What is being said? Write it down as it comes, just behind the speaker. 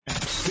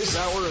This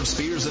hour of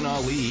Spears and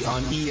Ali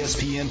on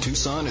ESPN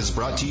Tucson is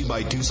brought to you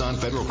by Tucson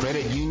Federal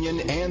Credit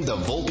Union and the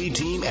Volpe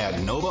team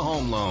at Nova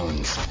Home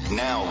Loans.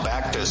 Now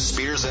back to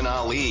Spears and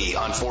Ali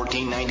on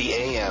 1490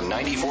 AM,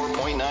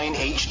 94.9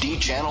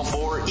 HD Channel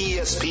 4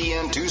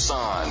 ESPN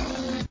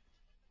Tucson.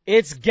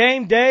 It's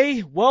game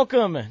day.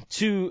 Welcome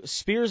to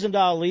Spears and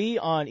Ali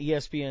on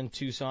ESPN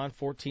Tucson,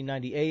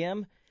 1490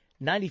 AM,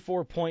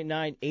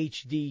 94.9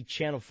 HD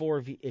Channel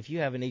 4. If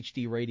you have an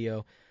HD radio,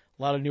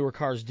 a lot of newer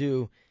cars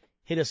do.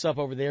 Hit us up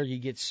over there. You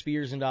get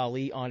Spears and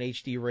Ali on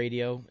HD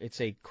radio.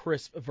 It's a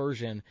crisp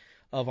version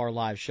of our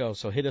live show.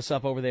 So hit us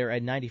up over there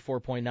at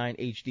 94.9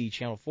 HD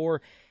Channel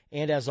 4.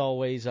 And as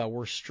always,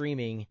 we're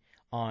streaming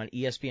on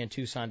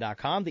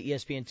ESPNTucson.com, the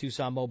ESPN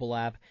Tucson mobile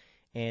app.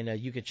 And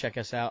you can check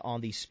us out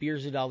on the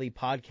Spears and Ali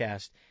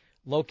podcast,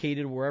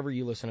 located wherever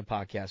you listen to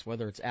podcasts,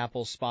 whether it's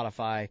Apple,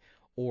 Spotify,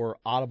 or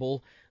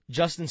Audible.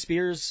 Justin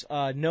Spears,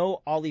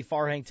 no Ali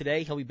Farhang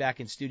today. He'll be back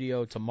in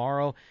studio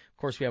tomorrow. Of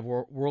course, we have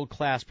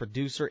world-class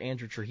producer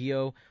Andrew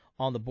Trujillo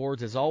on the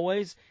boards as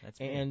always.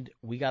 And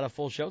we got a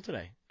full show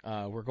today.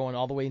 We're going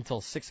all the way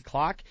until 6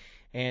 o'clock.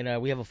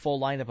 And we have a full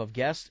lineup of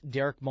guests.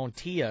 Derek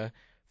Montilla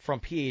from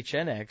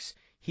PHNX.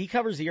 He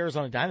covers the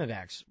Arizona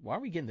Diamondbacks. Why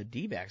are we getting the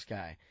D-backs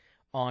guy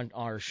on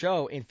our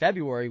show in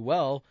February?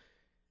 Well,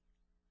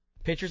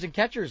 pitchers and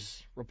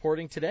catchers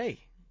reporting today.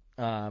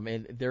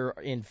 And they're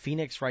in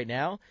Phoenix right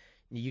now.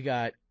 You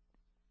got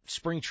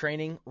spring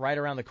training right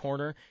around the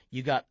corner.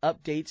 You got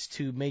updates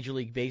to Major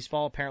League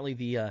Baseball. Apparently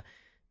the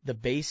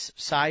base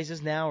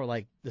sizes now are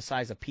like the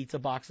size of pizza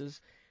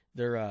boxes.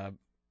 They're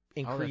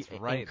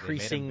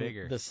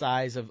increasing the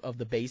size of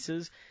the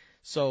bases.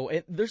 So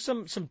there's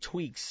some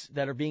tweaks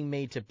that are being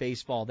made to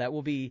baseball that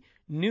will be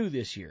new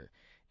this year.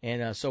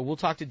 And so we'll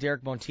talk to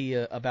Derek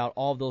Montilla about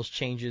all of those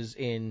changes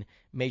in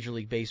Major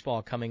League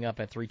Baseball coming up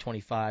at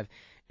 3:25.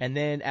 And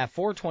then at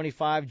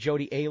 4:25,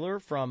 Jody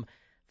Ayler from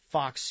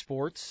Fox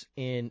Sports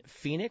in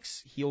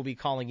Phoenix. He'll be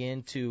calling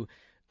in to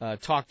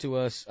talk to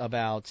us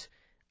about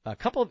a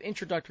couple of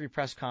introductory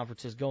press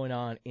conferences going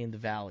on in the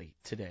Valley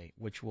today,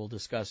 which we'll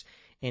discuss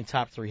in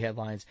top three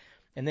headlines.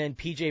 And then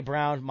P.J.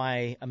 Brown,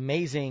 my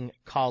amazing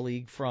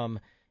colleague from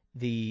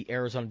the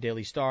Arizona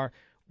Daily Star,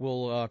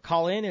 will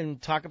call in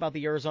and talk about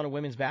the Arizona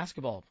women's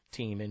basketball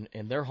team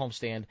and their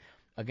homestand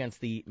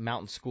against the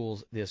Mountain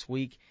Schools this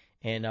week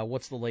and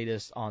what's the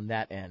latest on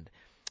that end.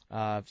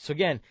 So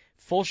again,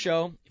 full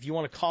show. If you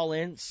want to call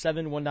in,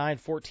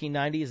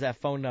 719-1490 is that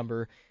phone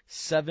number,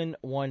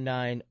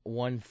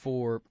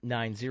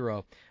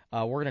 719-1490.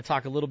 We're going to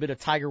talk a little bit of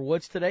Tiger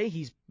Woods today.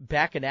 He's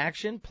back in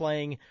action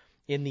playing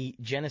in the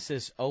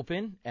Genesis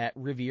Open at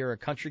Riviera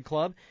Country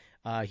Club.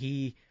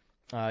 He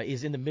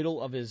is in the middle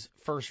of his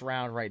first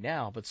round right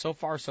now, but so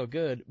far so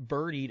good.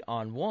 Birdied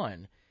on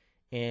one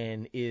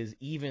and is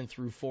even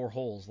through 4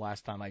 holes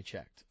last time I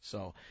checked.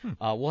 So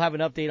we'll have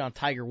an update on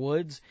Tiger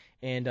Woods.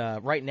 And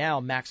right now,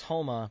 Max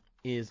Homa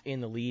is in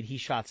the lead. He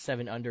shot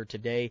 7 under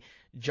today.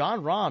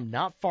 Jon Rahm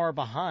not far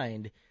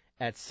behind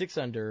at 6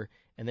 under.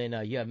 And then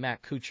you have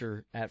Matt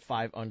Kuchar at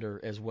 5 under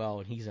as well,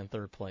 and he's in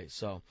third place.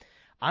 So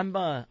I'm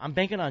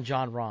banking on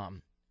Jon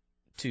Rahm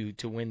to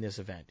win this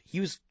event. He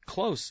was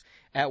close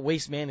at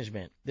Waste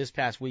Management this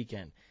past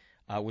weekend.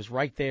 Was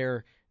right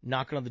there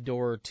knocking on the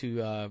door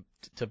to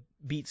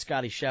beat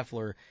Scotty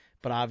Scheffler,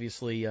 but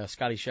obviously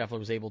Scotty Scheffler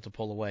was able to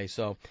pull away.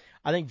 So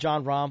I think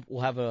Jon Rahm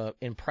will have an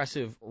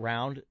impressive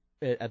round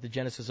at the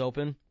Genesis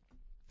Open,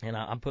 and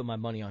I'm putting my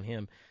money on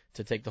him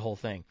to take the whole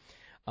thing.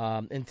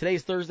 And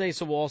today's Thursday,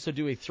 so we'll also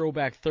do a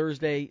Throwback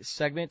Thursday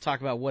segment, talk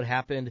about what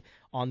happened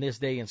on this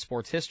day in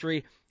sports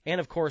history.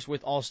 And, of course,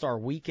 with All-Star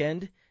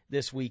Weekend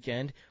this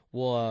weekend,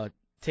 we'll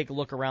take a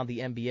look around the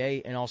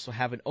NBA and also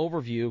have an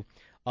overview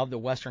of the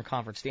Western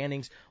Conference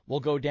standings. We'll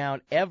go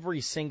down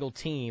every single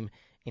team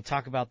and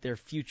talk about their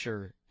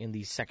future in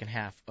the second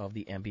half of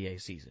the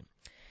NBA season.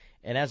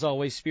 And as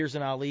always, Spears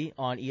and Ali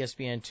on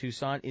ESPN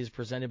Tucson is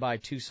presented by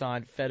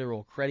Tucson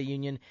Federal Credit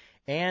Union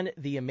and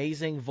the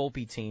amazing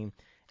Volpe team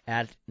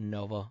at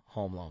Nova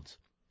Home Loans.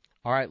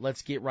 All right,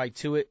 let's get right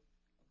to it.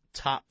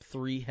 Top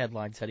 3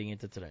 headlines heading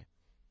into today.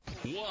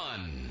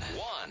 1.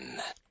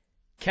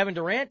 Kevin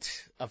Durant,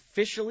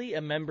 officially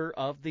a member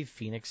of the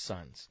Phoenix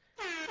Suns.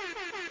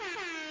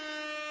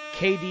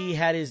 KD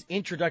had his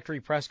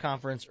introductory press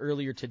conference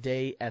earlier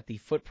today at the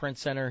Footprint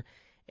Center,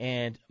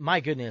 and my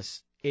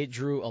goodness, it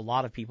drew a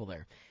lot of people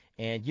there.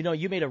 And,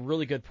 you made a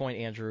really good point,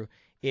 Andrew.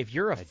 If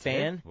you're a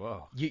fan,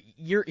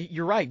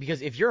 you're right,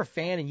 because if you're a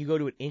fan and you go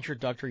to an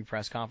introductory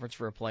press conference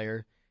for a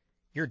player,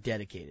 you're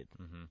dedicated.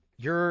 Mm-hmm.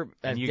 You're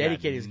as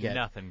dedicated as get.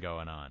 Nothing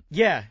going on.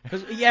 Yeah,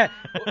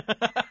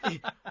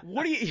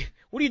 What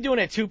are you doing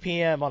at 2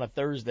 p.m. on a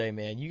Thursday,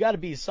 man? You got to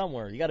be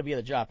somewhere. You got to be at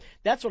a job.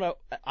 That's what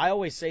I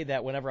always say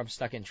that whenever I'm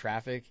stuck in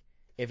traffic.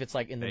 If it's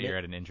like in the you're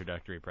at an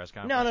introductory press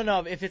conference.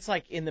 No. If it's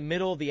like in the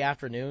middle of the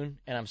afternoon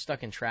and I'm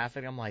stuck in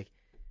traffic, I'm like,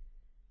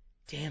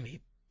 damn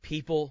it,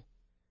 people.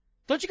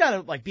 Don't you got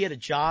to like be at a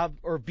job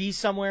or be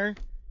somewhere?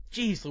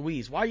 Jeez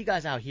Louise, why are you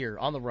guys out here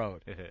on the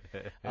road?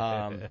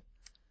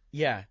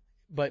 Yeah.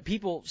 But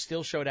people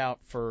still showed out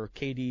for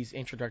KD's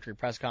introductory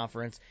press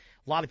conference.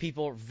 A lot of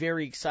people are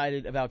very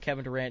excited about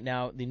Kevin Durant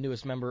now, the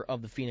newest member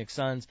of the Phoenix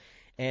Suns.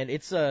 And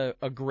it's a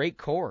great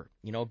core.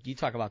 You know, you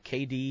talk about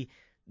KD,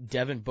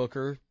 Devin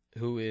Booker,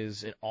 who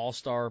is an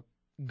all-star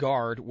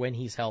guard when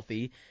he's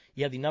healthy.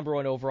 You have the number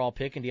 1 overall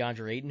pick in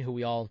DeAndre Ayton, who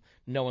we all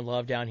know and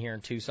love down here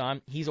in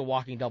Tucson. He's a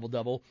walking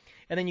double-double.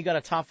 And then you got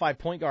a top 5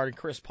 point guard in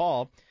Chris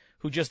Paul,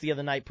 who just the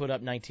other night put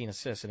up 19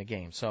 assists in a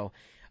game. So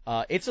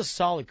it's a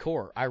solid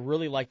core. I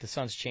really like the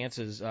Suns'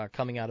 chances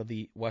coming out of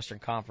the Western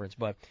Conference.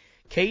 But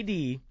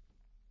KD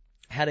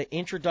had an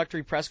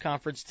introductory press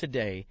conference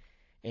today,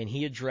 and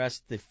he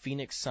addressed the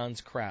Phoenix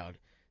Suns crowd.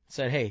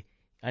 Said, hey,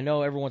 I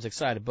know everyone's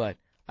excited, but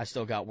I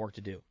still got work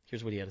to do.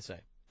 Here's what he had to say.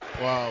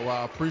 Well,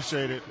 I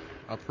appreciate it.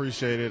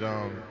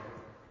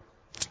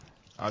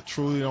 I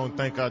truly don't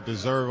think I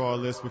deserve all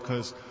this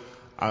because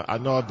I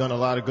know I've done a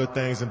lot of good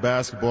things in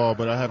basketball,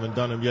 but I haven't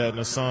done them yet in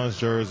the Suns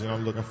jersey, and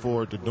I'm looking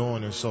forward to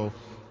doing it. So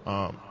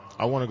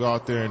I want to go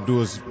out there and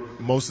do as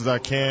most as I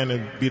can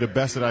and be the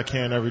best that I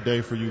can every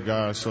day for you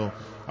guys. So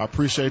I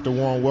appreciate the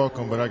warm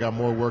welcome, but I got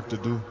more work to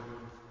do.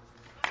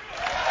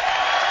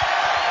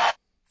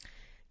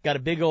 Got a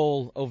big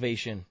old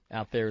ovation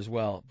out there as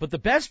well. But the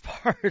best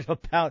part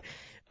about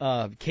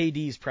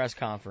KD's press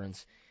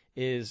conference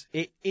is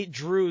it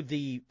drew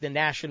the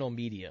national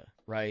media,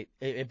 right?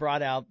 It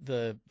brought out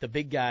the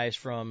big guys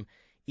from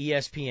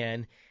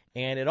ESPN,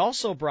 and it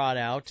also brought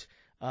out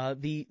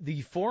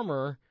the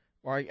former,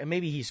 or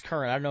maybe he's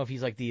current. I don't know if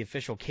he's like the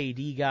official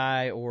KD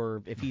guy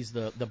or if he's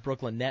the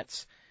Brooklyn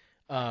Nets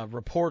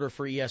reporter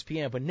for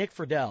ESPN, but Nick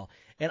Friedel.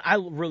 And I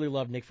really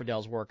love Nick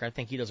Friedel's work. I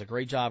think he does a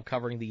great job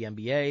covering the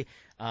NBA.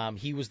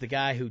 He was the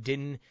guy who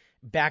didn't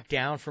back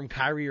down from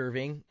Kyrie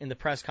Irving in the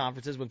press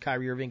conferences when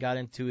Kyrie Irving got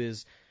into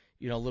his,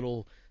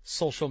 little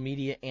social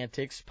media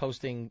antics,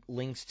 posting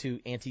links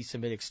to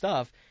anti-Semitic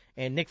stuff.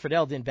 And Nick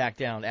Friedel didn't back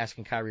down,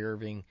 asking Kyrie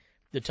Irving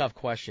the tough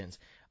questions.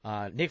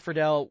 Nick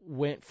Friedel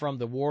went from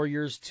the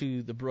Warriors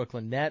to the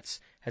Brooklyn Nets,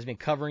 has been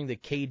covering the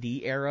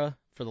KD era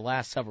for the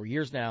last several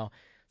years now.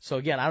 So,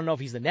 again, I don't know if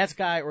he's the Nets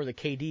guy or the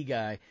KD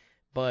guy,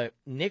 but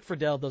Nick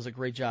Friedel does a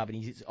great job,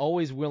 and he's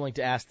always willing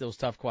to ask those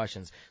tough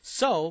questions.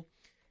 So,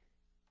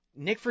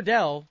 Nick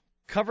Friedel,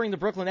 covering the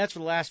Brooklyn Nets for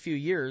the last few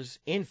years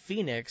in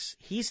Phoenix,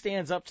 he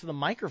stands up to the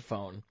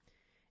microphone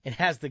and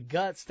has the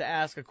guts to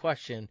ask a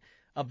question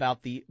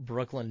about the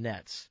Brooklyn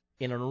Nets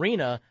in an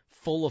arena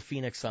full of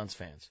Phoenix Suns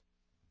fans.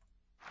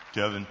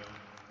 Kevin,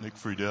 Nick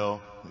Friedel,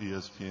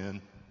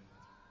 ESPN.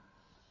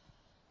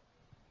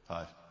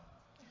 Hi.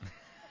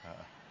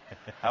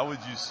 How would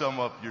you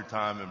sum up your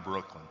time in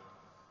Brooklyn?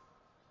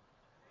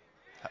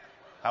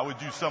 How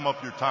would you sum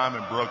up your time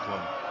in Brooklyn?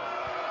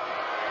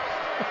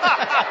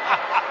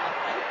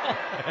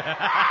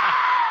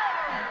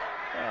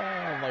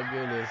 Oh, my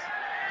goodness.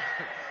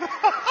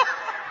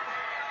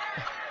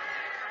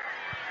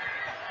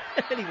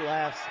 And he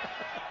laughs.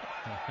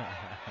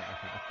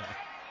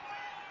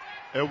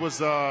 It was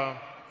a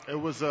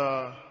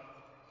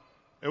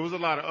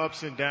lot of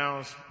ups and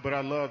downs, but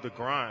I love the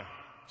grind.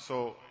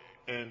 So,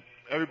 and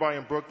everybody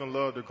in Brooklyn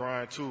loved the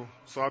grind too.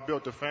 So I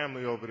built a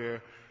family over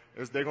there.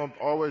 They're going to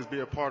always be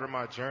a part of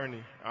my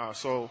journey.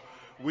 So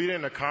we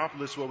didn't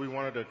accomplish what we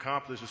wanted to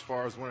accomplish as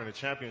far as winning a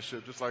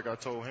championship, just like I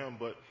told him,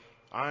 but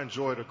I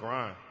enjoy the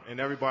grind. And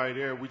everybody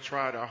there, we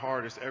tried our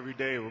hardest every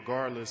day,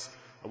 regardless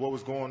of what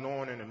was going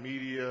on in the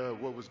media,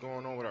 what was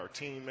going on with our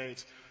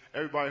teammates.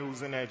 Everybody who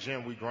was in that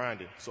gym, we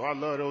grinded. So I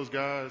love those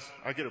guys.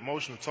 I get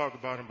emotional to talk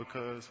about them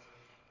because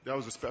that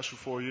was a special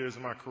 4 years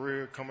of my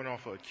career, coming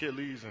off of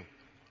Achilles, and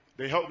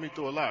they helped me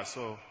through a lot.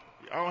 So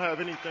I don't have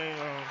anything.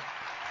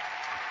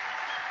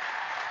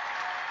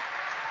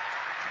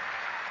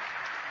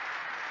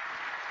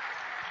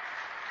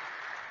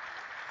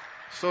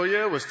 So,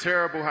 yeah, it was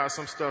terrible how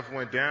some stuff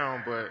went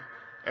down, but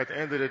at the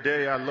end of the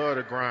day, I love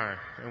the grind.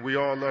 And we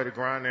all love the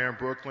grind there in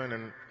Brooklyn,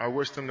 and I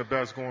wish them the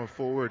best going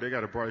forward. They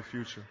got a bright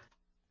future.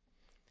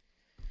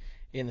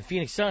 And the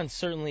Phoenix Suns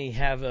certainly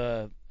have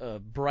a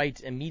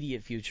bright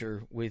immediate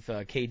future with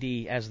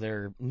KD as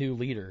their new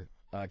leader.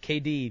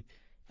 KD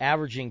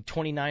averaging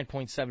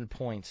 29.7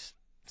 points,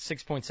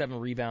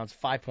 6.7 rebounds,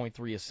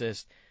 5.3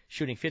 assists,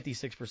 shooting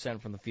 56%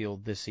 from the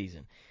field this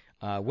season.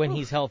 When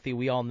he's healthy,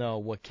 we all know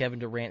what Kevin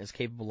Durant is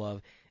capable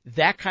of.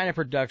 That kind of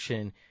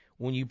production,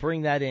 when you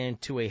bring that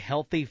into a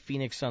healthy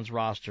Phoenix Suns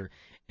roster,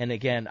 and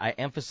again, I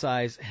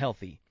emphasize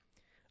healthy,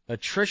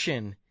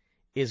 attrition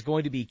is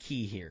going to be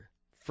key here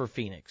for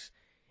Phoenix.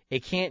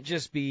 It can't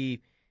just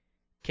be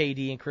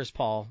KD and Chris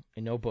Paul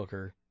and no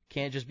Booker.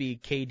 Can't just be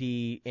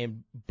KD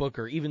and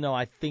Booker, even though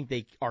I think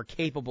they are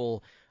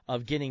capable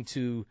of getting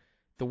to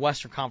the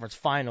Western Conference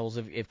Finals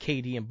if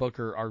KD and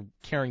Booker are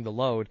carrying the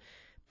load.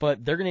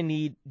 But they're going to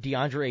need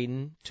DeAndre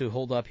Ayton to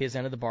hold up his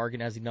end of the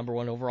bargain as the number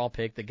 1 overall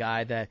pick, the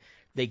guy that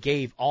they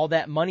gave all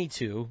that money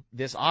to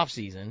this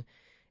offseason.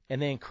 And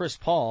then Chris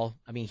Paul,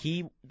 I mean,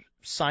 he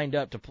signed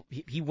up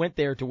he went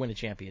there to win a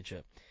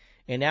championship.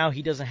 And now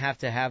he doesn't have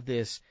to have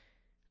this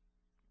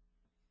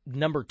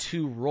number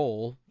 2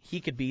 role.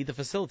 He could be the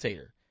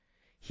facilitator.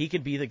 He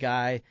could be the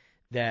guy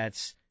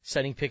that's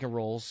setting pick and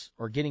rolls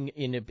or getting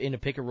into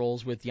pick and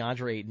rolls with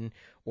DeAndre Ayton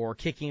or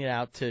kicking it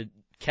out to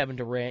Kevin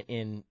Durant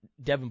and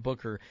Devin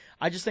Booker.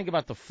 I just think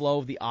about the flow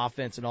of the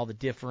offense and all the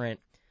different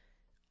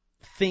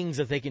things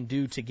that they can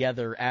do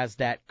together as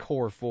that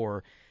core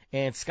four,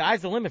 and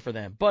sky's the limit for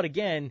them. But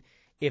again,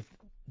 if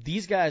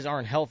these guys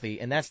aren't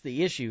healthy, and that's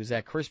the issue, is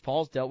that Chris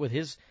Paul's dealt with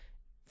his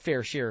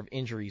fair share of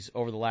injuries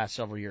over the last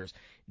several years.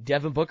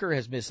 Devin Booker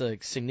has missed a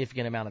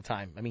significant amount of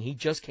time. I mean, he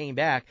just came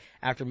back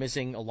after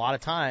missing a lot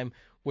of time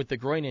with the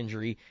groin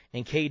injury,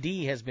 and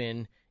KD has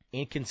been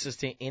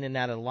inconsistent in and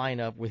out of the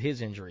lineup with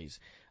his injuries.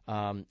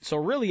 So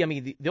really, I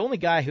mean, the only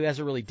guy who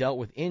hasn't really dealt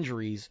with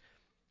injuries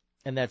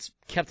and that's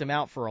kept him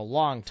out for a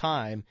long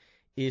time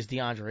is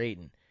DeAndre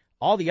Ayton.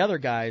 All the other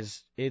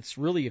guys, it's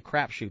really a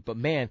crapshoot. But,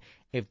 man,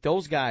 if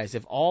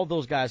all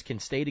those guys can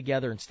stay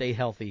together and stay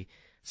healthy,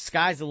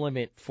 sky's the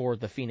limit for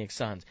the Phoenix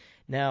Suns.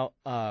 Now,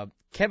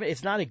 Kevin,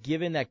 it's not a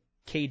given that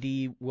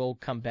KD will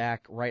come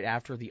back right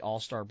after the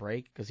All-Star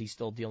break because he's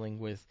still dealing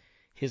with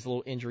his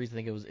little injuries. I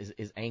think it was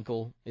his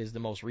ankle is the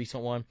most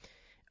recent one.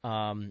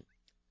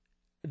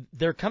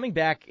 They're coming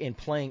back and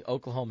playing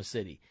Oklahoma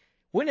City.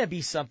 Wouldn't it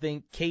be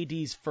something?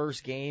 KD's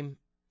first game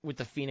with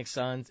the Phoenix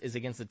Suns is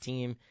against the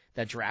team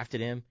that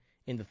drafted him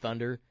in the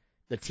Thunder,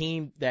 the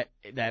team that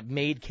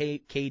made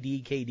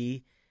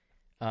KD.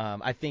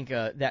 I think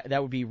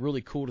that would be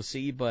really cool to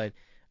see, but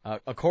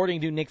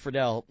according to Nick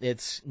Friedel,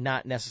 it's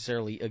not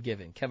necessarily a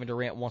given. Kevin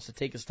Durant wants to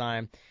take his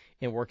time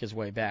and work his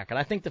way back. And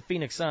I think the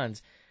Phoenix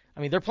Suns,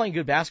 I mean, they're playing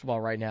good basketball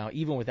right now,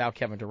 even without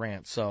Kevin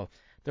Durant. So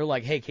they're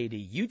like, hey,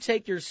 KD, you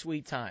take your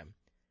sweet time.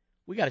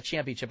 We got a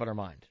championship on our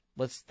mind.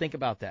 Let's think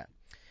about that.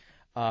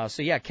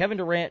 So, yeah, Kevin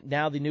Durant,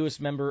 now the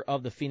newest member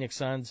of the Phoenix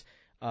Suns.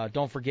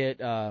 Don't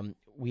forget,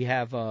 we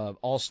have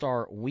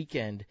All-Star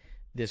Weekend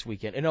this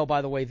weekend. And, oh,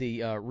 by the way,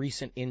 the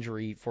recent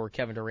injury for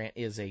Kevin Durant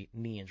is a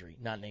knee injury,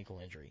 not an ankle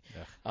injury.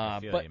 I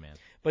feel you, man.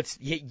 But,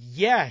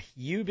 yeah,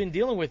 you've been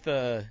dealing with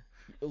a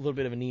little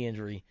bit of a knee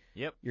injury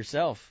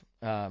yourself,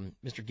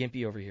 Mr.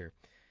 Gimpy over here.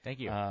 Thank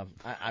you.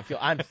 I feel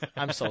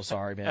I'm so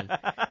sorry, man.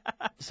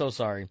 So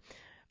sorry.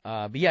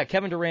 But, yeah,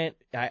 Kevin Durant,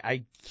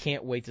 I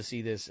can't wait to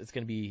see this. It's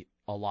going to be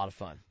a lot of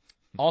fun.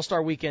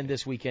 All-Star Weekend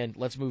this weekend.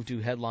 Let's move to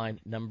headline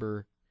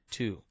number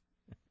 2.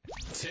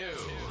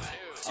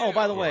 Oh,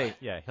 by the way.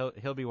 Yeah,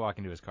 he'll be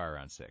walking to his car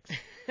around 6.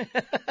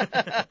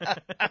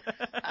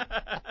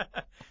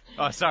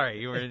 Oh,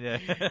 sorry. You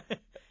were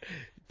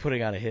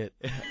putting out a hit.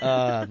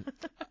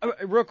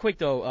 Real quick,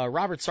 though,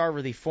 Robert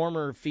Sarver, the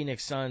former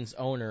Phoenix Suns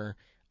owner,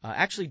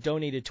 actually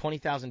donated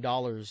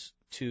 $20,000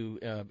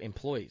 to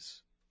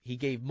employees. He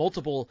gave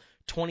multiple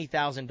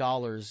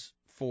 $20,000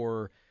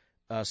 for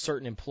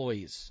certain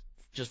employees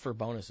just for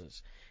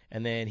bonuses.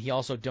 And then he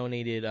also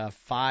donated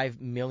 $5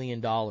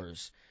 million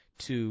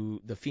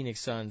to the Phoenix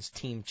Suns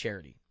team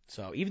charity.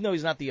 So even though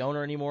he's not the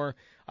owner anymore,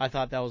 I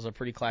thought that was a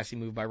pretty classy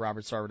move by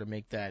Robert Sarver to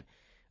make that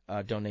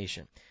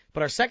donation.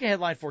 But our second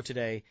headline for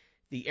today,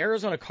 the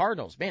Arizona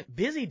Cardinals. Man,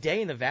 busy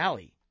day in the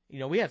Valley. You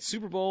know, we had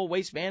Super Bowl,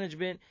 Waste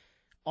Management,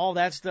 all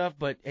that stuff.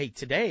 But, hey,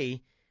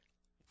 today,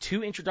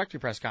 2 introductory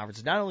press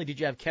conferences. Not only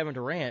did you have Kevin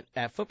Durant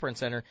at Footprint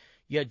Center,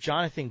 you had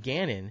Jonathan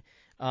Gannon,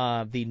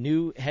 the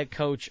new head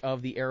coach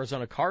of the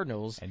Arizona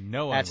Cardinals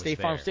at State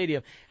Farm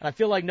Stadium. And I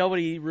feel like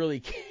nobody really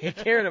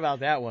cared about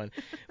that one.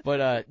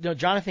 But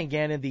Jonathan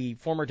Gannon, the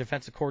former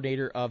defensive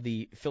coordinator of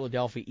the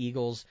Philadelphia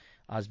Eagles,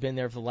 has been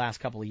there for the last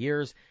couple of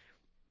years.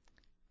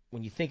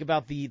 When you think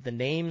about the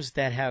names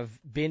that have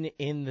been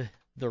in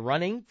the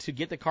running to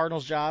get the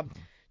Cardinals job,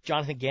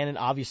 Jonathan Gannon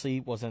obviously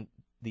wasn't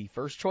the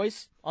first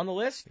choice on the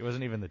list. He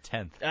wasn't even the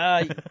 10th.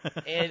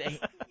 And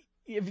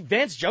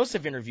Vance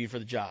Joseph interviewed for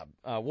the job.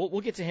 We'll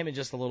get to him in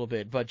just a little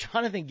bit. But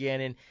Jonathan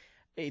Gannon,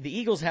 the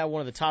Eagles had one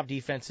of the top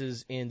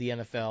defenses in the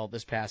NFL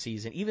this past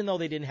season, even though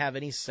they didn't have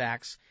any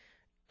sacks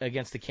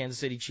against the Kansas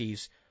City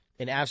Chiefs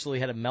and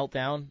absolutely had a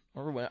meltdown.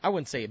 Or I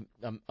wouldn't say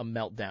a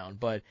meltdown,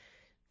 but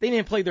they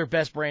didn't play their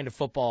best brand of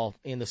football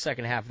in the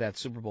second half of that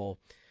Super Bowl.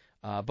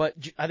 But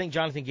I think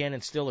Jonathan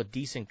Gannon's still a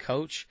decent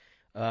coach.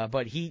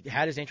 But he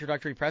had his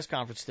introductory press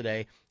conference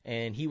today,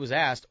 and he was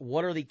asked,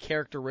 what are the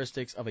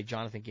characteristics of a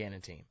Jonathan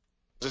Gannon team?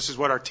 This is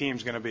what our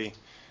team's going to be.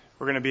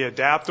 We're going to be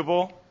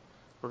adaptable,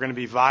 we're going to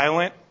be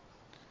violent,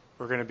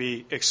 we're going to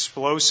be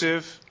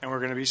explosive, and we're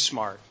going to be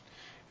smart.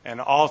 And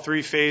all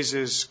 3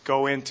 phases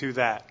go into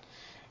that.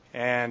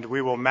 And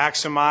we will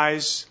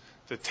maximize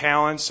the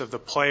talents of the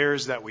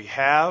players that we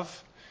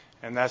have,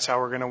 and that's how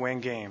we're going to win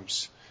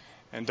games.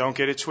 And don't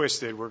get it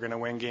twisted, we're going to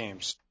win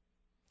games.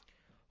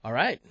 All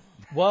right.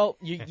 Well,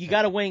 you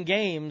got to win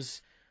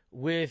games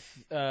with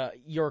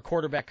your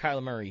quarterback,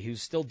 Kyler Murray,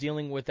 who's still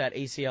dealing with that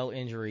ACL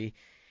injury,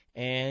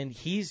 and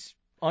he's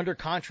under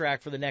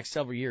contract for the next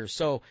several years.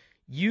 So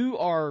you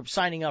are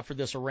signing up for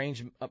this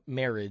arranged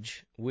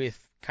marriage with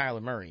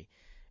Kyler Murray.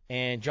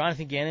 And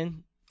Jonathan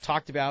Gannon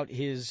talked about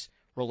his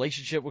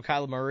relationship with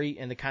Kyler Murray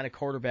and the kind of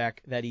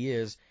quarterback that he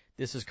is.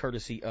 This is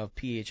courtesy of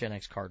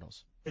PHNX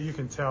Cardinals. You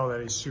can tell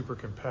that he's super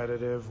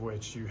competitive,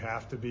 which you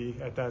have to be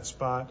at that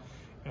spot,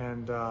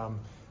 and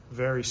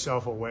very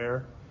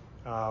self-aware.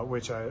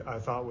 which I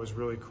thought was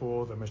really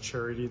cool. The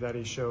maturity that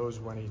he shows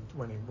when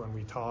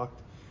we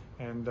talked,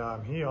 and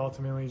he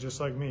ultimately, just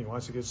like me,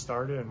 wants to get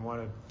started and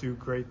want to do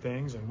great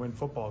things and win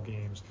football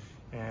games.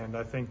 And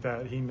I think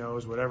that he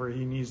knows whatever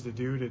he needs to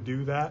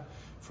do that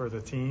for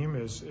the team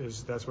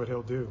is that's what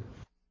he'll do.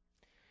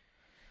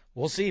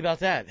 We'll see about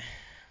that.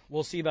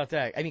 We'll see about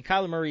that. I mean,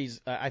 Kyler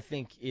Murray's, I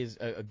think, is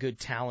a good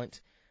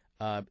talent.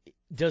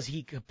 Does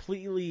he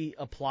completely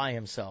apply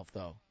himself,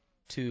 though,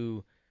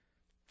 to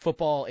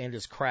football and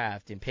his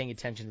craft and paying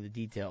attention to the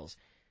details?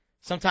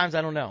 Sometimes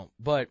I don't know,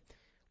 but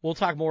we'll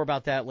talk more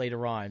about that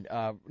later on.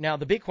 Now,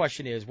 the big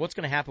question is, what's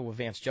going to happen with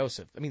Vance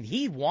Joseph? I mean,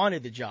 he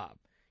wanted the job.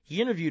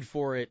 He interviewed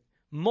for it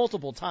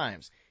multiple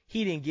times.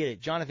 He didn't get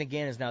it. Jonathan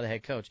Gannon is now the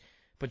head coach.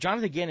 But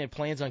Jonathan Gannon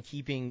plans on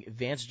keeping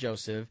Vance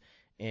Joseph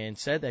and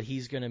said that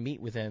he's going to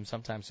meet with him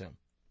sometime soon.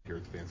 Here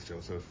with Vance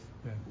Joseph.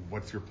 Yeah.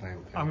 What's your plan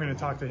with him? I'm going to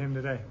talk to him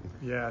today.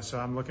 Yeah, so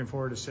I'm looking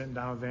forward to sitting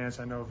down with Vance.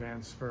 I know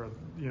Vance for a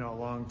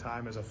long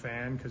time as a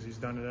fan because he's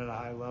done it at a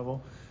high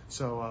level.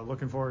 So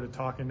looking forward to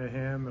talking to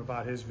him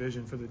about his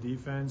vision for the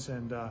defense,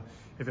 and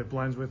if it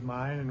blends with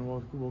mine, and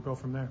we'll go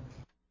from there.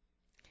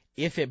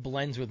 If it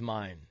blends with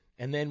mine,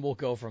 and then we'll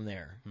go from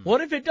there.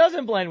 What if it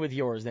doesn't blend with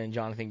yours then,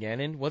 Jonathan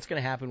Gannon? What's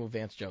going to happen with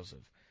Vance Joseph?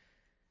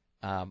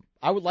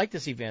 I would like to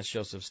see Vance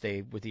Joseph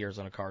stay with the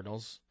Arizona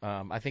Cardinals.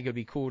 I think it would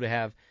be cool to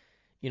have,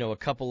 a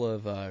couple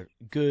of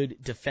good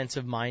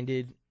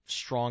defensive-minded,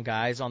 strong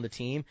guys on the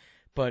team.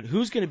 But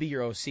who's going to be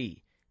your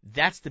OC?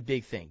 That's the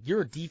big thing.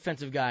 You're a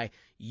defensive guy.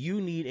 You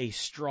need a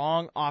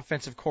strong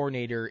offensive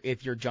coordinator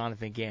if you're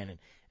Jonathan Gannon.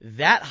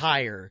 That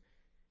hire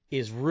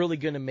is really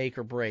going to make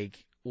or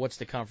break what's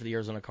to come for the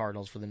Arizona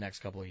Cardinals for the next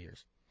couple of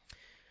years.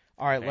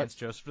 All right, Vance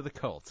Joseph for the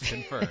Colts.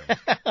 Confirmed.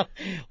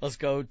 Let's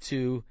go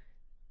to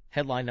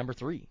headline number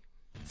 3.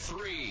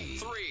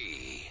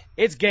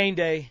 It's game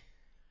day.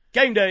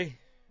 Game day.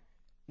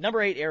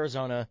 Number 8,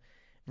 Arizona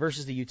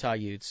versus the Utah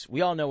Utes.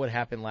 We all know what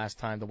happened last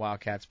time the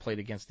Wildcats played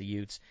against the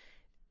Utes.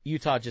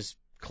 Utah just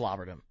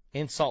clobbered them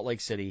in Salt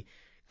Lake City.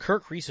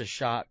 Kirk Risa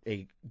shot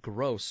a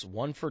gross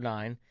 1 for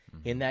 9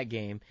 in that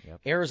game.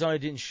 Yep. Arizona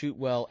didn't shoot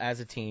well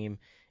as a team,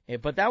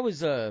 but that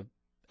was at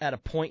a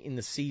point in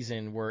the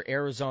season where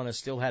Arizona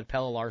still had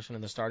Pelle Larsson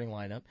in the starting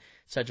lineup.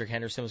 Cedric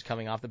Henderson was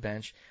coming off the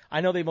bench.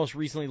 I know they most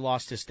recently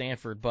lost to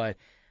Stanford, but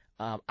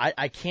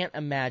I can't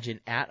imagine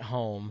at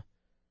home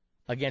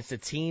against a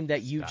team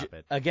that you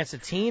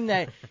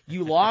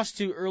lost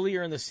to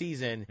earlier in the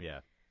season. Yeah.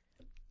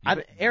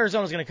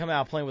 Arizona's going to come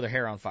out playing with their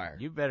hair on fire.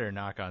 You better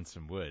knock on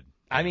some wood.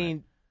 I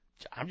mean,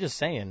 I'm just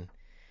saying.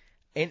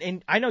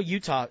 And I know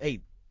Utah,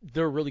 hey,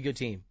 they're a really good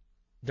team.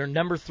 They're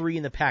number 3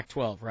 in the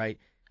Pac-12, right?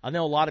 I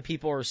know a lot of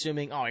people are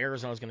assuming,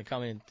 Arizona's going to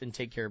come in and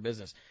take care of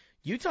business.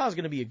 Utah's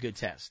going to be a good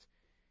test.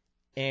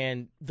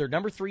 And they're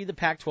number 3 in the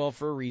Pac-12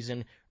 for a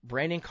reason.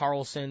 Brandon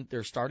Carlson,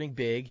 their starting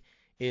big,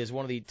 is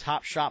one of the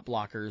top shot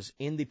blockers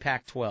in the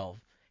Pac-12,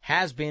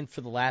 has been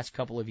for the last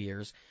couple of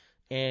years.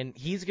 And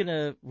he's going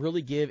to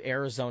really give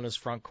Arizona's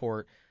front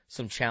court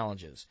some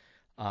challenges.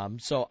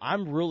 So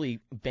I'm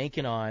really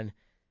banking on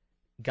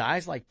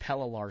guys like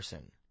Pelle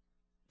Larsson,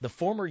 the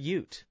former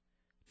Ute,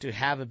 to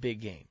have a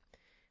big game.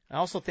 I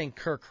also think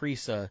Kirk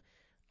Risa,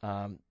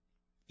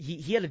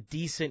 he had a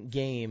decent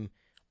game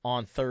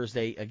on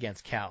Thursday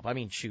against Cal. I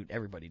mean, shoot,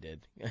 everybody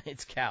did.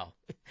 It's Cal.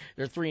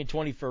 They're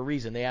 3-20 for a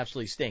reason. They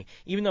absolutely stink.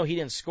 Even though he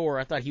didn't score,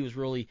 I thought he was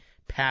really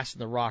passing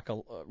the rock,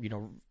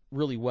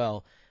 really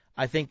well.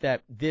 I think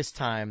that this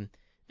time,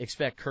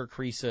 expect Kirk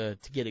Risa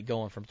to get it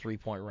going from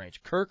 3-point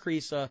range. Kirk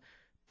Risa,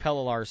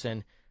 Pelle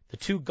Larsson, the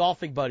 2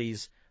 golfing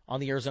buddies on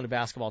the Arizona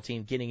basketball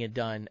team getting it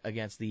done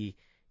against the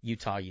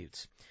Utah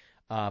Utes.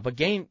 But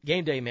game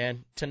day,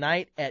 man,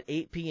 tonight at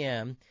 8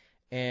 p.m.,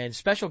 and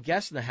special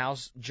guest in the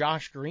house,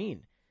 Josh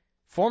Green,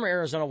 former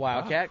Arizona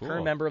Wildcat, cool.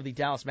 Current member of the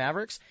Dallas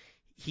Mavericks.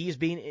 He's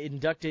being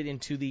inducted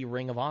into the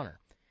Ring of Honor.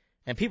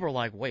 And people are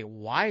like, wait,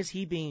 why is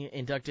he being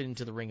inducted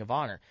into the Ring of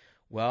Honor?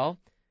 Well,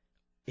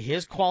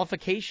 his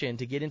qualification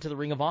to get into the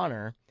Ring of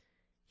Honor,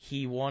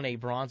 he won a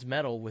bronze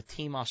medal with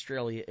Team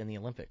Australia in the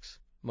Olympics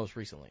most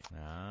recently.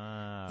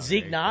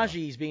 Zeke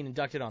Naji is being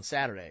inducted on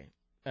Saturday,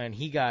 and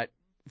he got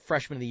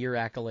Freshman of the Year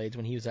accolades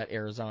when he was at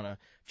Arizona.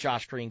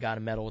 Josh Green got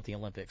a medal at the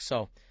Olympics.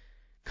 So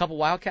a couple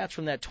Wildcats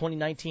from that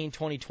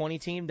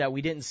 2019-2020 team that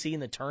we didn't see in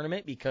the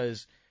tournament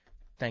because,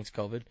 thanks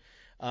COVID,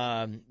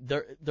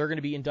 they're going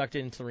to be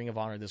inducted into the Ring of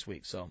Honor this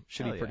week. So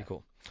should be pretty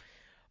cool.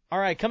 All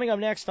right, coming up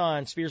next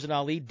on Spears and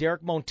Ali,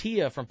 Derek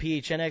Montilla from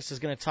PHNX is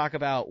going to talk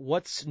about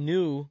what's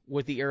new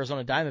with the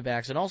Arizona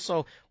Diamondbacks and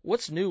also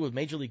what's new with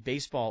Major League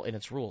Baseball and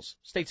its rules.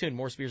 Stay tuned.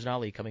 More Spears and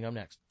Ali coming up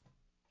next.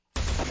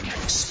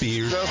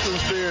 Spears. Justin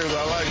Spears,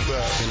 I like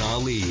that. And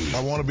Ali.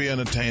 I want to be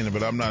entertaining,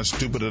 but I'm not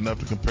stupid enough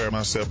to compare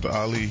myself to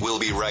Ali. We'll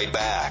be right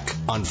back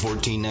on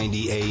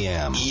 1490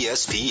 AM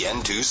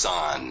ESPN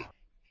Tucson.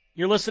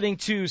 You're listening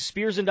to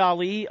Spears and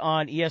Ali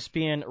on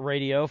ESPN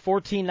Radio,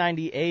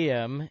 1490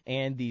 AM,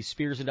 and the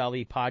Spears and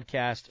Ali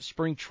podcast.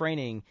 Spring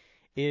training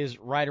is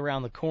right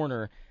around the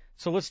corner.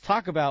 So let's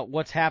talk about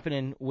what's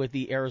happening with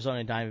the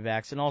Arizona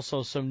Diamondbacks and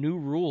also some new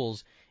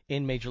rules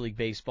in Major League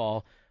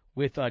Baseball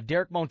with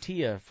Derek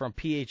Montilla from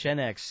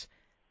PHNX.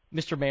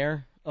 Mr.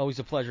 Mayor, always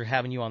a pleasure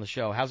having you on the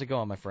show. How's it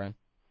going, my friend?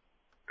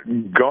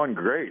 Going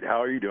great.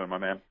 How are you doing, my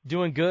man?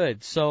 Doing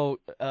good. So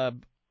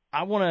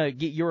I want to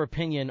get your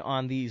opinion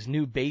on these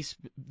new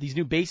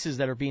bases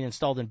that are being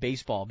installed in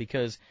baseball,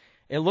 because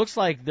it looks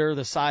like they're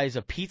the size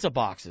of pizza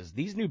boxes.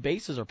 These new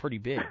bases are pretty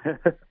big.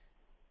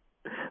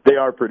 They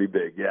are pretty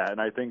big, yeah.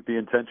 And I think the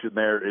intention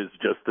there is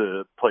just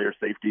the player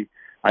safety.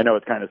 I know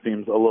it kind of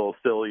seems a little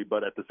silly,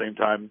 but at the same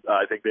time,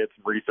 I think they had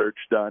some research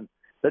done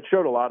that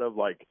showed a lot of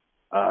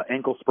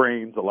ankle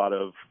sprains, a lot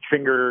of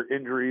finger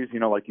injuries.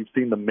 Like you've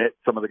seen the mitt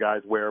some of the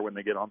guys wear when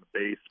they get on the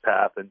base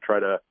path and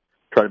try to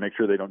make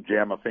sure they don't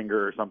jam a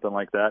finger or something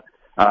like that.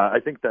 I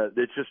think that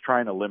it's just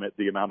trying to limit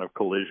the amount of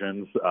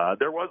collisions.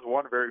 There was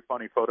one very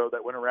funny photo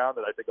that went around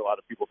that I think a lot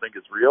of people think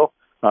is real.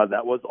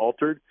 That was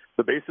altered.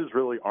 The bases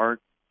really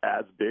aren't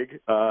as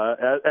big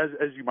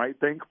as you might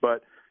think,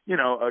 but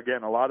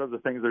again, a lot of the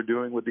things they're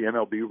doing with the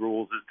MLB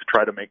rules is to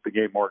try to make the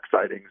game more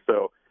exciting.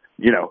 So,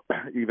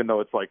 even though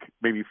it's like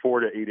maybe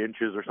 4 to 8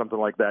 inches or something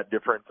like that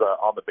difference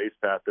on the base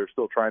path, they're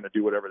still trying to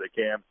do whatever they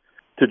can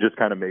to just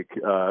kind of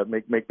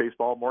make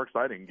baseball more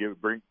exciting,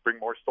 bring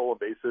more stolen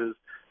bases,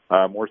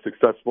 more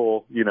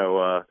successful,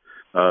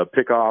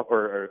 pickoff,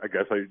 or I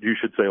guess you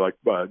should say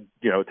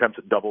attempts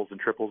at doubles and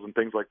triples and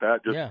things like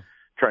that. Just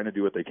trying to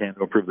do what they can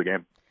to improve the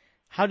game.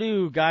 How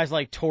do guys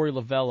like Torey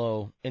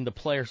Lovullo and the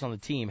players on the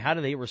team, how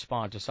do they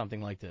respond to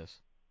something like this?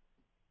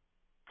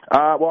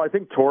 Well, I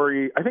think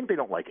they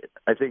don't like it.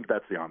 I think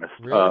that's the honest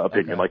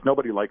opinion. Okay.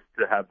 Nobody likes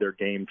to have their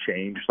game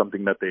change,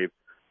 something that they've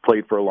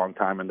played for a long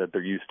time and that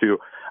they're used to.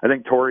 I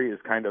think Torey is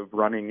kind of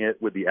running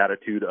it with the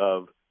attitude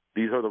of,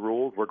 these are the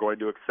rules, we're going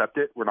to accept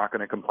it, we're not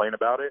going to complain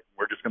about it,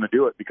 we're just going to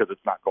do it because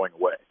it's not going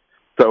away.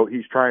 So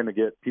he's trying to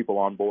get people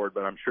on board,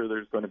 but I'm sure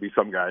there's going to be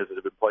some guys that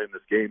have been playing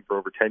this game for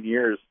over 10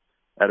 years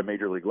at a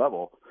major league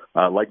level,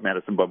 like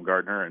Madison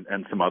Bumgarner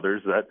and some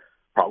others that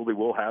probably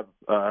will have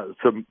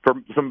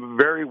some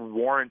very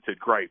warranted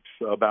gripes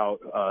about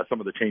some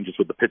of the changes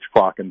with the pitch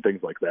clock and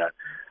things like that.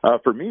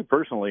 For me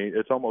personally,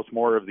 it's almost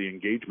more of the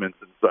engagements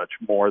and such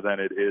more than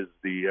it is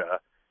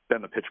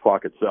than the pitch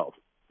clock itself.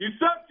 You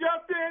suck,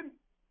 Justin!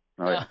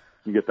 All right.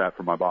 You get that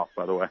from my boss,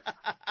 by the way.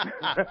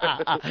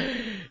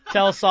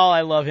 Tell Saul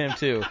I love him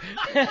too.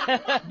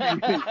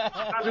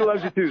 I do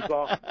love you too,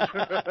 Saul.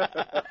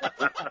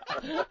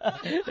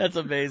 That's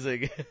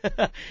amazing.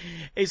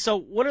 Hey, so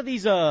what are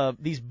these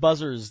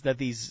buzzers that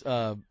these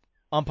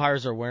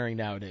umpires are wearing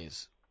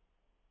nowadays?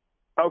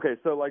 Okay,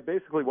 so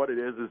basically what it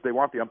is they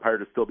want the umpire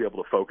to still be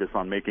able to focus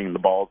on making the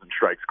balls and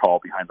strikes call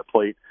behind the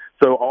plate.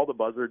 So all the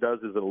buzzer does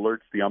is it alerts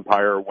the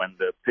umpire when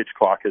the pitch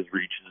clock has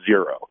reached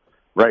 0.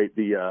 Right.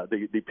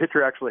 The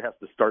pitcher actually has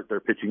to start their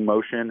pitching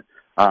motion.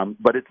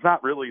 But it's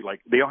not really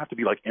they don't have to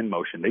be in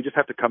motion. They just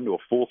have to come to a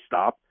full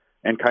stop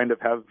and kind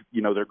of have,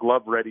 their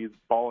glove ready,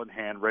 ball in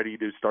hand, ready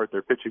to start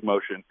their pitching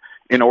motion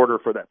in order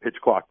for that pitch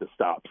clock to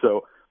stop.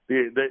 So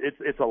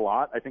it's a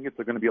lot. I think it's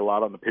going to be a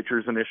lot on the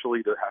pitchers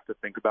initially to have to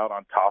think about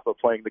on top of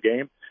playing the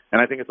game.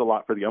 And I think it's a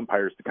lot for the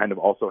umpires to kind of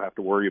also have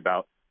to worry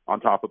about on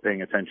top of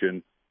paying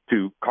attention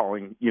to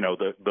calling,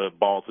 the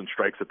balls and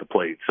strikes at the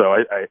plate. So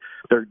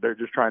they're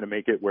just trying to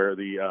make it where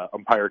the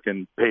umpire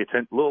can pay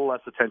a little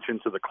less attention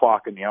to the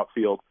clock in the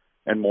outfield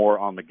and more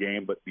on the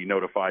game, but be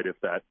notified if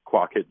that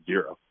clock hits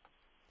 0.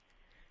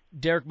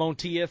 Derek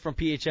Montilla from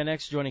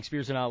PHNX joining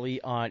Spears and Ali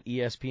on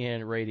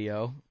ESPN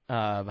Radio.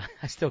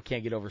 I still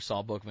can't get over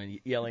Saul Bookman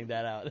yelling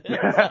that out.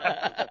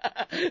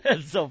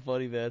 That's so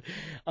funny, man.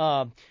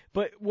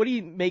 But what do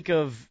you make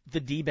of the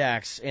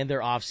D-backs and their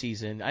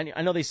offseason?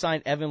 I know they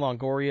signed Evan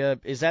Longoria.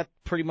 Is that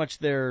pretty much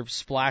their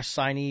splash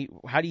signee?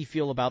 How do you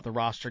feel about the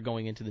roster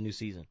going into the new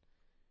season?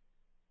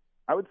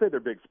 I would say their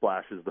big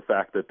splash is the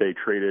fact that they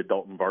traded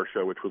Dalton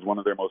Varsho, which was one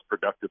of their most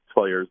productive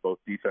players, both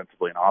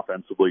defensively and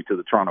offensively, to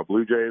the Toronto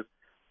Blue Jays,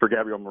 for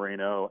Gabriel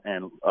Moreno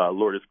and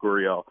Lourdes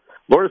Gurriel.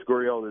 Lourdes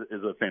Gurriel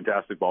is a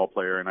fantastic ball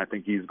player, and I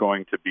think he's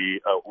going to be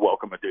a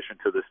welcome addition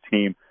to this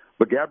team.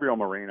 But Gabriel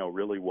Moreno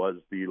really was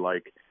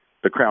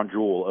the crown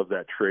jewel of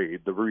that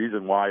trade. The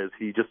reason why is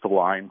he just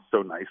aligns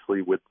so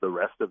nicely with the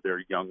rest of their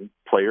young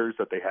players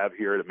that they have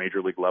here at a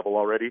major league level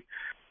already.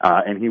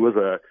 And he was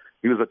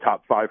a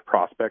top 5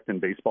 prospect in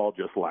baseball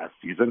just last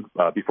season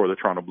before the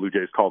Toronto Blue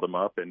Jays called him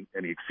up, and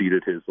he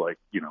exceeded his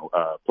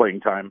playing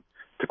time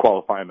to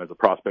qualify him as a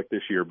prospect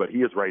this year. But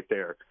he is right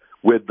there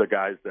with the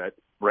guys that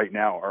right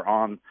now are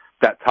on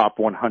that top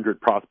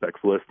 100 prospects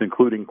list,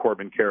 including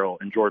Corbin Carroll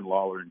and Jordan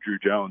Lawler and Drew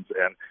Jones.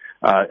 And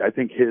I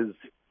think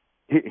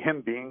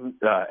him being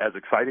as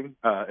exciting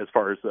as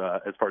far as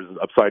his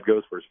upside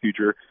goes for his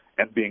future,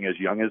 and being as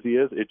young as he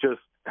is, it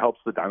just helps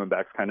the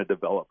Diamondbacks kind of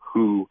develop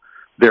who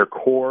their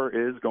core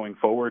is going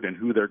forward and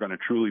who they're going to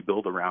truly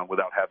build around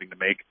without having to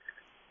make,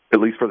 at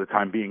least for the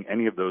time being,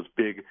 any of those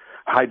big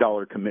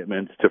high-dollar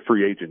commitments to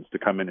free agents to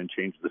come in and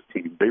change this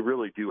team. They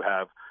really do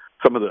have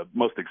some of the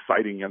most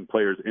exciting young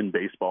players in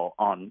baseball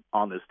on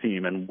this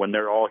team, and when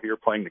they're all here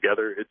playing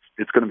together,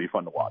 it's going to be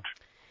fun to watch.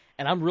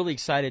 And I'm really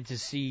excited to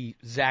see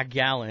Zach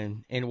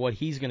Gallen and what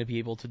he's going to be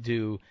able to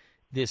do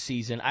this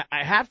season.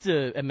 I have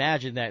to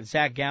imagine that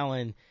Zach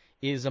Gallen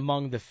is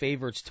among the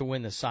favorites to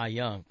win the Cy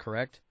Young,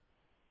 correct?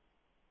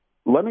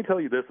 Let me tell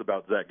you this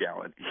about Zach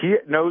Gallen. He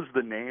knows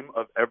the name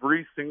of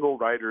every single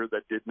writer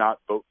that did not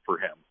vote for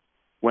him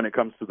when it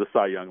comes to the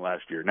Cy Young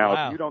last year. Now,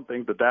 Wow. If you don't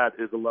think that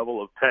is a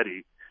level of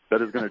petty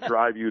that is going to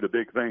drive you to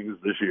big things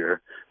this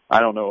year, I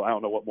don't know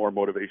what more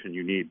motivation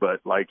you need,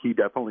 but like he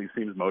definitely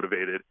seems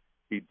motivated.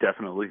 He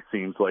definitely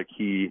seems like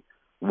he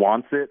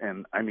wants it.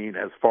 And I mean,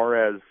 as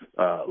far as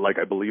like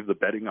I believe the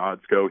betting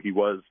odds go, he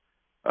was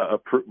a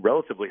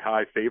relatively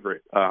high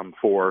favorite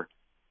for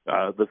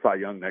the Cy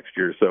Young next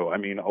year. So I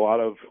mean, a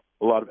lot of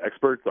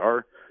experts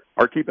are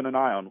keeping an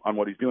eye on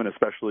what he's doing,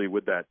 especially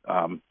with that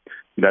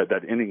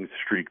that innings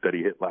streak that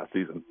he hit last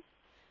season.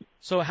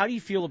 So how do you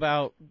feel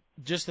about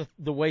just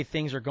the way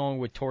things are going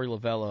with Torey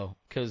Lovullo?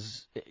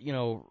 Because,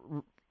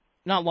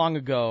 not long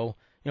ago,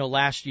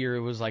 last year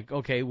it was like,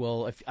 okay,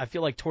 well, I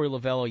feel like Torey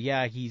Lovullo,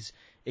 yeah, he's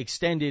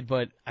extended,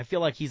 but I feel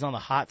like he's on the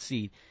hot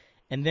seat.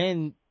 And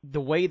then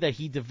the way that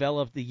he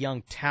developed the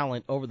young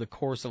talent over the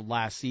course of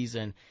last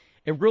season,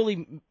 it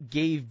really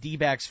gave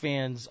D-backs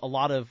fans a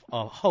lot of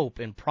hope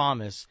and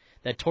promise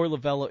that Torey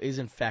Lovullo is,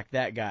 in fact,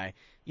 that guy.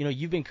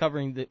 You've been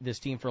covering this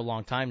team for a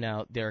long time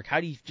now, Derek. How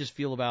do you just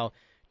feel about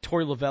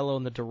Torey Lovullo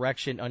and the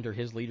direction under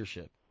his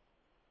leadership?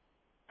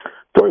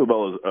 Torey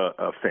Lovullo is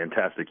a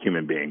fantastic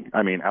human being.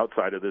 I mean,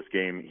 outside of this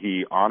game,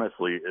 he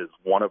honestly is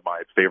one of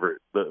my favorite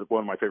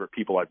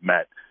people I've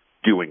met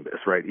doing this,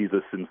 right? He's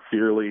a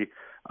sincerely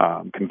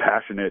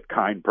compassionate,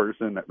 kind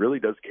person that really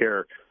does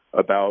care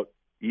about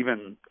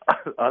even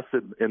us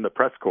in the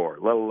press corps,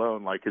 let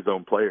alone like his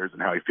own players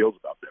and how he feels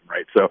about them,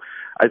 right? So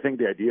I think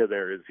the idea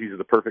there is he's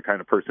the perfect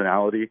kind of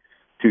personality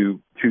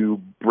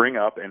to bring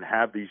up and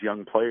have these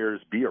young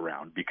players be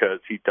around, because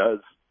he does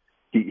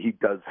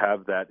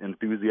have that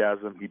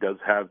enthusiasm. He does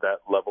have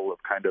that level of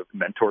kind of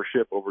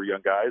mentorship over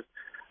young guys.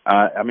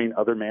 I mean,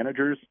 other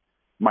managers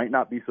might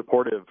not be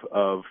supportive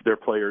of their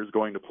players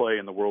going to play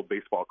in the World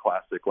Baseball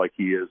Classic like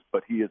he is,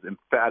 but he is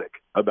emphatic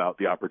about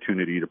the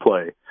opportunity to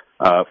play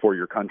for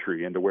your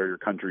country and to wear your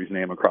country's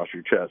name across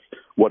your chest.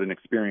 What an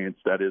experience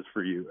that is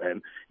for you.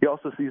 And he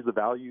also sees the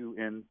value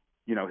in,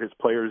 his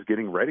players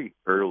getting ready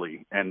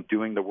early and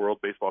doing the World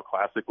Baseball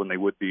Classic when they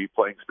would be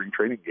playing spring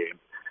training games.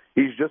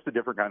 He's just a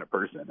different kind of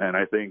person. And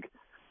I think,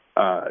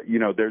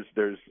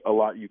 there's a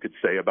lot you could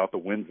say about the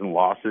wins and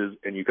losses,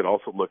 and you could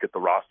also look at the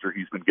roster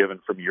he's been given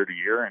from year to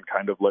year and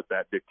kind of let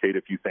that dictate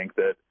if you think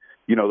that,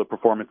 the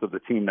performance of the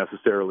team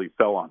necessarily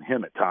fell on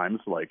him at times,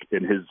 like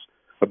in his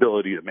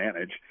ability to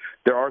manage.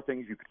 There are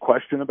things you could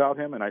question about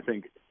him, and I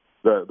think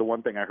the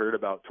one thing I heard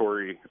about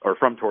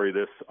from Torey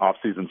this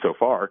offseason so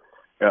far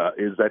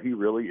is that he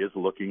really is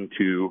looking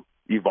to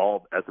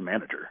evolve as a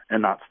manager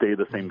and not stay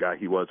the same guy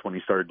he was when he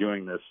started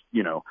doing this,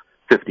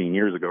 15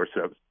 years ago or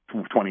so,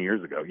 20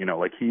 years ago.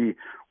 Like he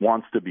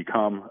wants to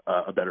become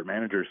a better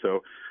manager.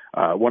 So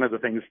one of the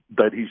things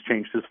that he's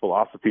changed his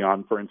philosophy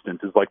on, for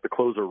instance, is like the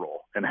closer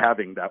role and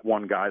having that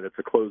one guy that's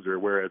a closer,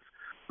 whereas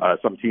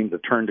some teams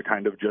have turned to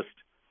kind of just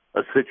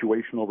a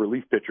situational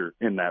relief pitcher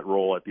in that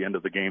role at the end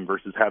of the game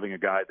versus having a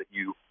guy that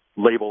you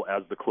label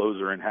as the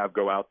closer and have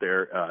go out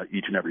there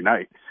each and every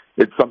night.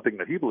 It's something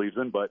that he believes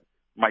in, but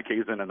Mike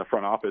Hazen and the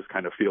front office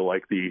kind of feel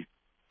like the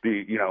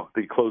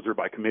closer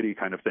by committee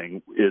kind of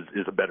thing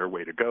is a better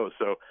way to go.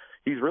 So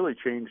he's really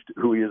changed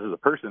who he is as a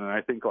person. And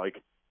I think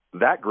like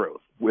that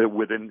growth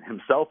within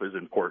himself is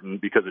important,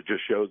 because it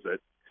just shows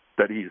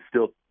that he's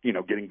still,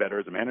 getting better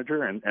as a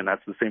manager. And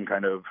that's the same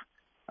kind of,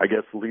 I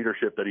guess,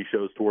 leadership that he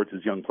shows towards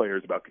his young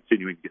players about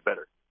continuing to get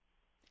better.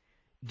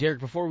 Derek,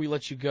 before we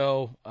let you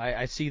go,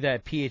 I see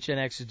that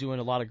PHNX is doing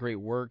a lot of great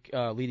work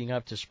leading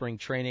up to spring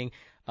training.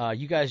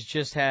 You guys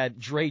just had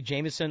Dre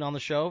Jameson on the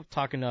show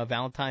talking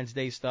Valentine's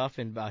Day stuff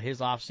and about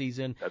his off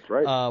season. That's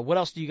right. What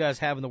else do you guys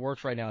have in the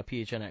works right now at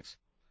PHNX?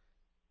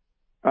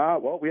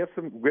 Well, we have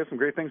some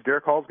great things.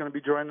 Derek Hall is going to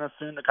be joining us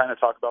soon to kind of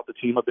talk about the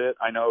team a bit.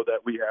 I know that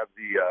we have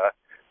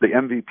the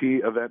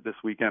MVP event this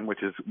weekend, which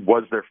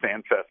was their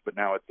fan fest, but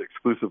now it's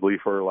exclusively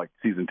for like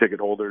season ticket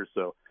holders.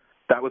 So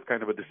that was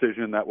kind of a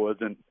decision that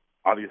wasn't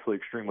obviously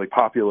extremely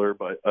popular,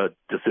 but a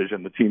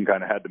decision the team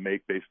kind of had to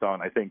make based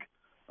on, I think,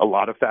 a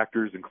lot of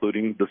factors,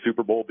 including the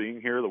Super Bowl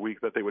being here the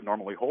week that they would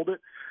normally hold it.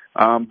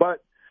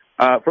 But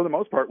for the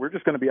most part, we're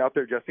just going to be out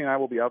there. Jesse and I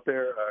will be out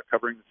there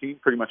covering the team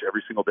pretty much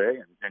every single day,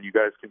 and you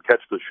guys can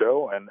catch the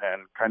show and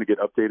kind of get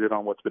updated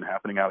on what's been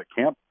happening out at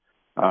camp.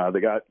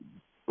 They got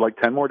like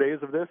 10 more days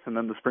of this, and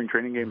then the spring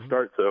training games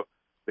start. So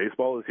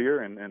baseball is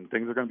here, and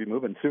things are going to be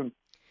moving soon.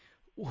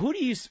 Who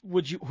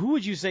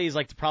would you say is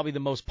like probably the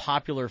most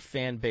popular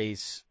fan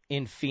base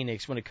in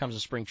Phoenix when it comes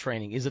to spring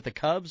training? Is it the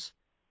Cubs?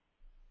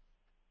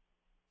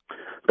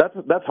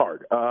 That's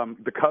hard.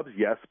 The Cubs,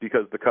 yes,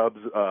 because the Cubs,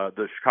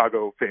 the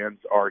Chicago fans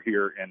are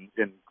here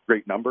in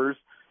great numbers,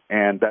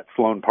 and that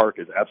Sloan Park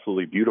is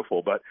absolutely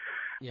beautiful. But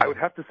I would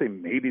have to say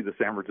maybe the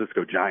San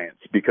Francisco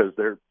Giants, because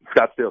their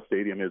Scottsdale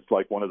Stadium is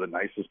like one of the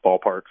nicest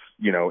ballparks,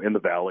 in the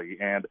Valley.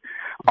 And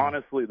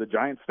honestly, the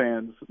Giants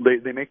fans,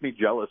 they make me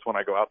jealous when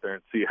I go out there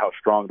and see how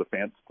strong the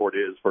fan support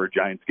is for a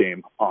Giants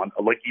game on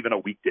like even a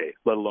weekday,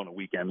 let alone a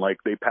weekend. Like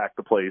they pack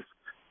the place,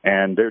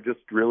 and they're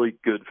just really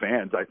good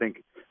fans. I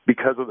think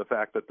because of the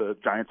fact that the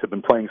Giants have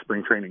been playing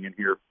spring training in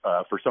here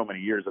for so many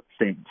years at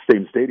the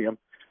same stadium,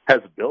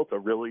 has built a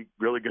really,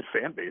 really good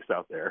fan base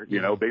out there.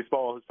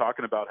 Baseball is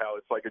talking about how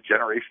it's like a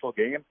generational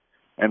game,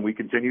 and we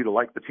continue to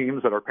like the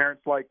teams that our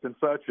parents liked and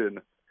such.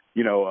 And,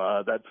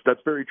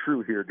 that's very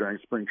true here during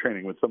spring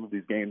training with some of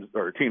these games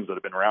or teams that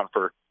have been around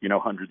for,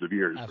 hundreds of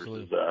years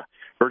versus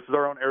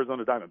our own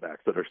Arizona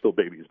Diamondbacks that are still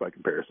babies by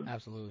comparison.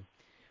 Absolutely.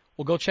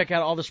 Well, go check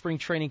out all the spring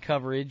training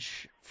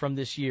coverage from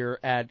this year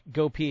at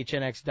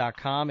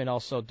gophnx.com, and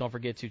also don't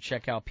forget to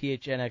check out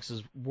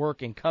PHNX's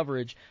work and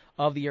coverage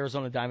of the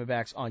Arizona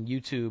Diamondbacks on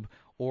YouTube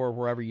or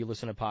wherever you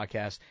listen to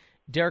podcasts.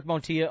 Derek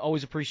Montilla,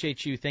 always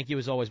appreciate you. Thank you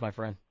as always, my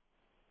friend.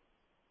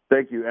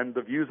 Thank you. And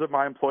the views of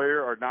my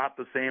employer are not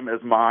the same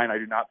as mine. I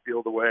do not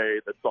feel the way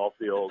that Saul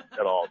feels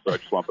at all, so I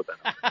just want to put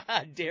that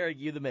on. Derek,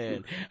 you the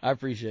man. I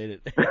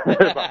appreciate it.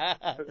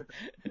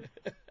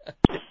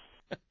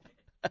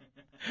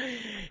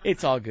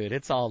 It's all good.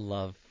 It's all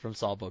love from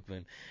Saul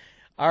Bookman.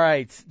 All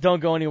right,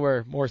 don't go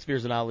anywhere. More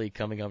Spears and Ali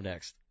coming up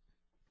next.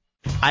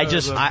 I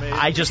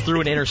just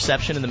threw an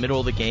interception in the middle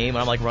of the game, and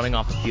I'm like running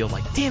off the field,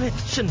 like, damn it,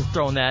 shouldn't have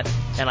thrown that.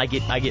 And I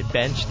get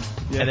benched,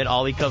 and then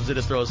Ollie comes in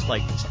and throws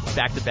like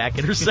back-to-back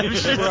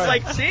interceptions. Right. It's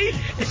like, see,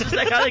 it's just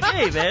that kind of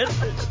game, man.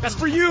 That's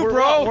for you,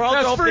 bro.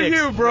 That's for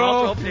you,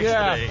 bro.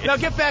 Yeah. Today. Now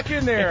get back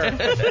in there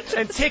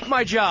and take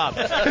my job.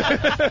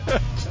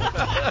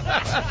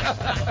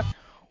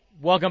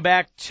 Welcome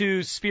back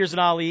to Spears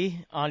and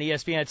Ali on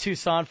ESPN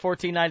Tucson,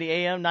 1490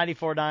 AM,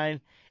 94.9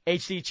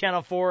 HD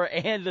Channel 4,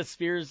 and the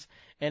Spears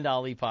and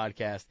Ali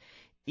podcast.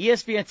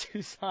 ESPN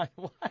Tucson,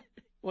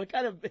 what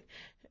kind of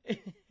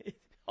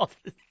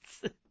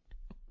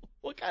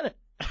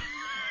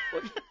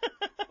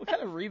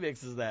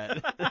remix is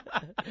that?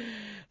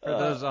 For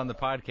those on the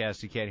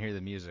podcast who can't hear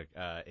the music,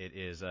 it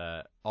is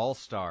All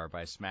Star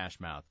by Smash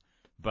Mouth,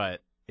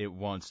 but it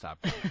won't stop.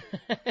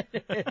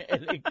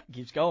 It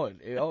keeps going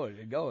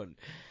and going.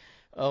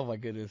 Oh my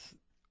goodness,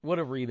 what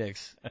a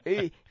remix!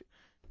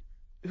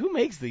 Who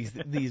makes these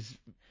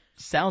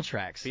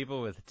soundtracks?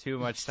 People with too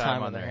much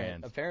time on their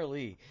hands.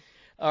 Apparently.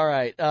 All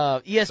right.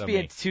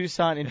 ESPN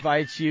Tucson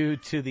invites you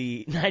to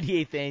the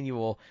 98th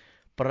annual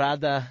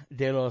Parada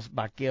de los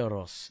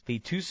Vaqueros, the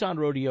Tucson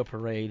Rodeo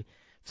Parade.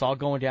 It's all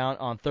going down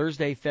on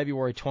Thursday,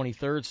 February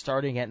 23rd,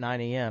 starting at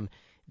 9 a.m.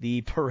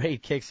 The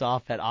parade kicks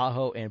off at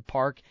Ajo and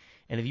Park.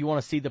 And if you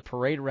want to see the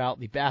parade route,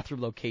 the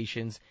bathroom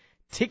locations,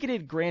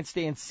 ticketed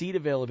grandstand seat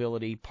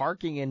availability,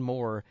 parking, and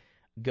more,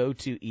 go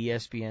to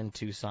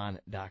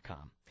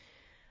ESPNTucson.com.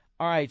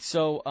 All right,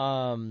 so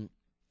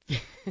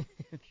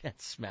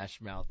that Smash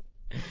Mouth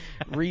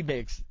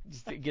remix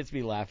just gets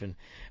me laughing.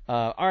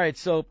 All right,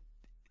 so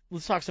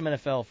let's talk some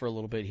NFL for a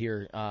little bit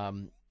here.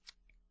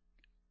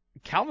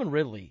 Calvin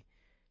Ridley.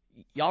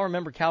 Y'all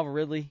remember Calvin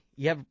Ridley?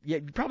 You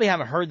probably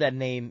haven't heard that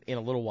name in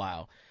a little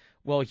while.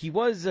 Well, he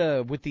was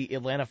with the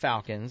Atlanta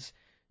Falcons,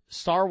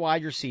 star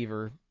wide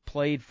receiver,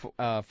 played for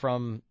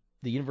the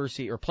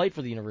University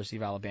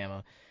of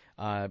Alabama,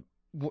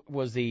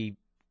 was a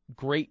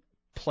great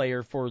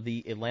player for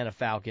the Atlanta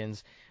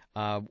Falcons.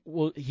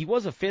 Well, he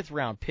was a 5th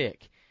round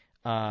pick,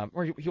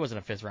 or he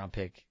wasn't a 5th round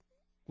pick.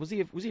 Was he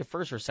a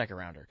first or second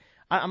rounder?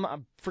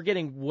 I'm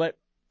forgetting what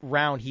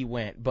round he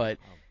went, but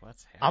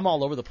I'm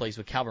all over the place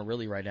with Calvin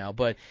Ridley right now.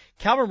 But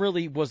Calvin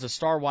Ridley was a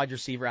star wide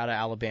receiver out of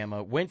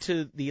Alabama, went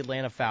to the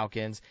Atlanta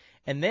Falcons,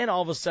 and then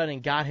all of a sudden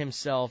got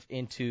himself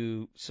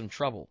into some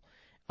trouble.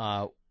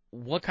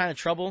 What kind of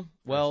trouble?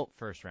 Well,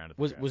 first round.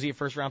 Was he a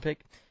first round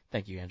pick?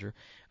 Thank you, Andrew.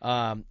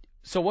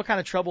 So what kind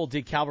of trouble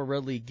did Calvin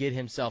Ridley get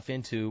himself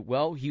into?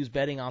 Well, he was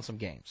betting on some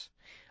games.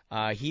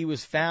 He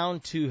was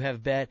found to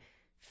have bet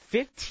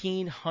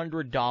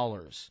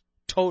 $1,500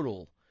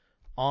 total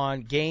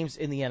on games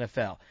in the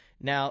NFL.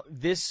 Now,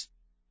 this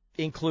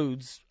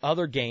includes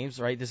other games,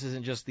 right? This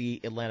isn't just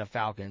the Atlanta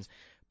Falcons,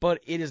 but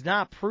it is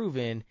not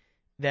proven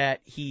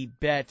that he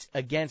bet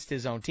against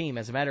his own team.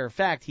 As a matter of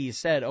fact, he has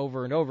said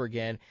over and over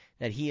again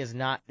that he has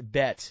not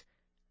bet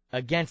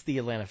against the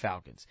Atlanta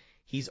Falcons.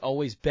 He's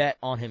always bet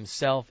on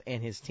himself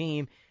and his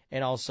team,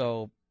 and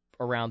also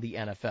around the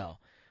NFL.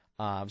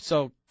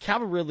 So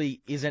Calvin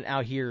Ridley isn't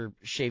out here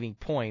shaving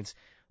points,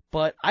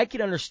 but I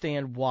can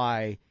understand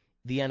why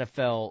the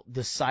NFL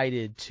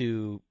decided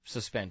to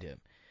suspend him,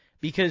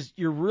 because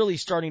you're really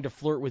starting to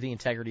flirt with the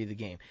integrity of the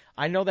game.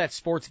 I know that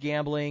sports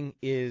gambling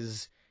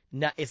it's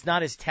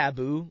not as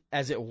taboo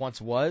as it once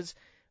was,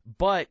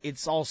 but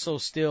it's also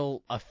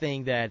still a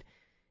thing that,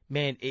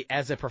 man,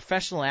 as a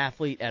professional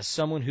athlete, as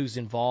someone who's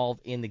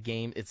involved in the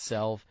game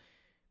itself,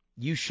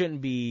 you shouldn't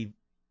be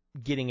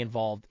getting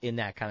involved in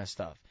that kind of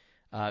stuff.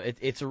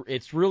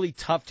 It's really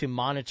tough to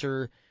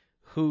monitor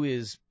who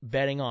is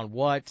betting on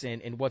what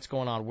and what's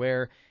going on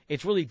where.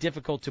 It's really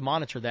difficult to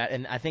monitor that,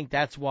 and I think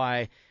that's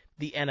why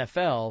the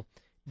NFL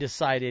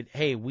decided,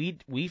 hey,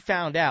 we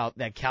found out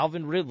that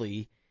Calvin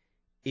Ridley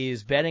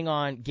is betting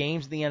on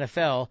games in the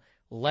NFL.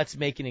 Let's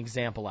make an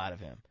example out of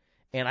him.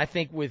 And I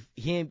think with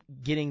him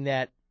getting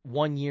that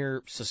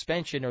 1-year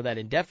suspension or that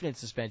indefinite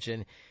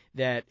suspension,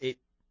 that it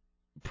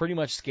pretty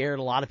much scared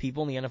a lot of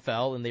people in the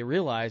NFL, and they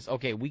realized,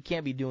 okay, we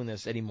can't be doing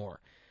this anymore,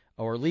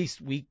 or at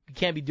least we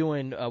can't be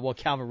doing what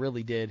Calvin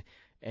Ridley did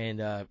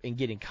and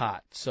getting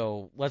caught.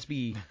 So let's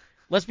be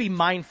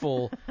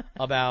mindful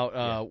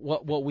about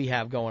what we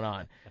have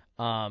going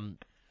on.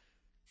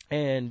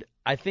 And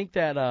I think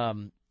that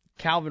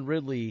Calvin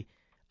Ridley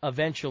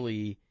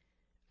eventually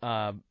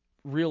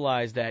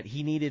realized that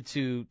he needed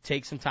to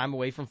take some time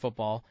away from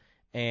football,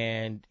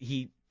 and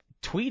he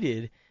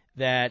tweeted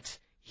that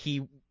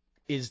he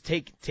is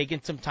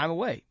taking some time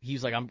away. He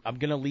was like, I'm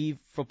going to leave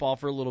football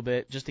for a little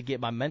bit just to get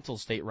my mental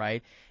state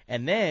right.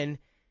 And then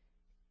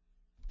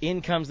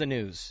in comes the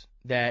news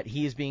that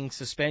he is being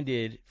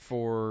suspended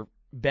for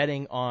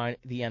betting on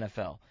the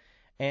NFL.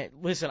 And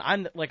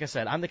listen, like I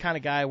said, I'm the kind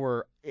of guy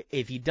where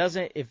if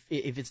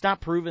it's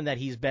not proven that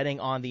he's betting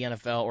on the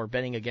NFL or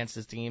betting against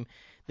his team,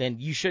 then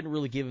you shouldn't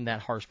really give him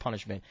that harsh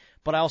punishment.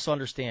 But I also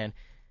understand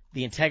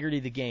the integrity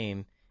of the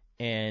game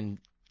and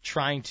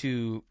trying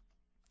to,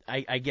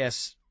 I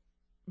guess,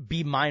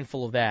 be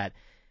mindful of that.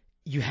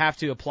 You have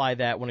to apply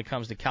that when it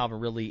comes to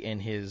Calvin Ridley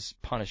and his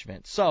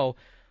punishment. So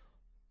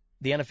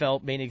the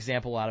NFL made an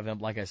example out of him,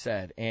 like I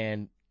said,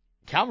 and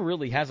Calvin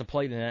Ridley hasn't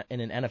played in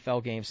an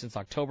NFL game since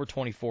October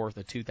 24th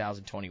of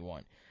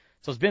 2021.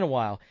 So it's been a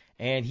while,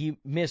 and he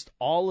missed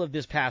all of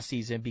this past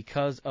season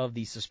because of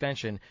the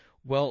suspension.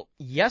 Well,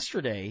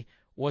 yesterday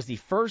was the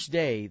first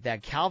day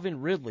that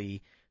Calvin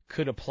Ridley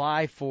could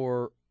apply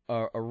for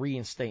a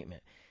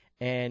reinstatement.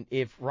 And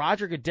if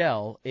Roger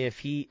Goodell, if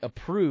he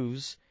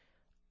approves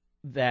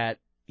that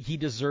he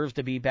deserves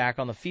to be back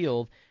on the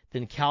field,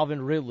 then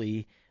Calvin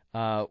Ridley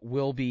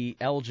will be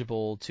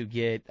eligible to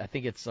get, I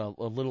think it's a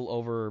little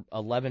over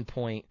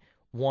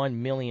 $11.1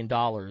 million,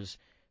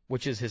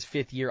 which is his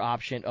 5th-year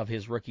option of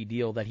his rookie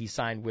deal that he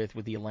signed with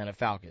the Atlanta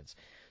Falcons.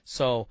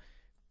 So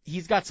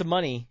he's got some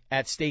money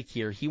at stake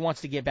here. He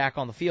wants to get back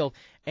on the field,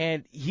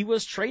 and he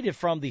was traded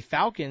from the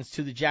Falcons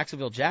to the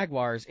Jacksonville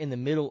Jaguars in the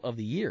middle of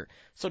the year.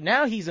 So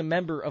now he's a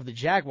member of the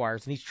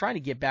Jaguars, and he's trying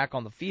to get back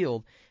on the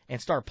field and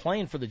start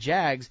playing for the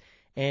Jags.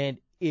 And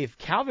if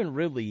Calvin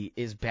Ridley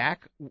is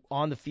back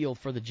on the field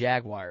for the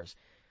Jaguars,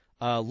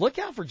 look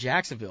out for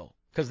Jacksonville,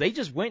 because they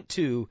just went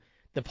to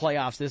the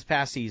playoffs this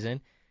past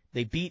season.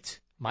 They beat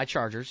my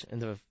Chargers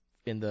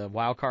in the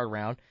wild card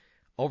round,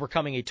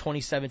 overcoming a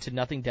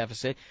 27-0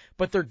 deficit.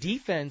 But their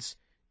defense,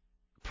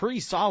 pretty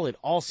solid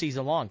all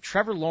season long.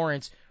 Trevor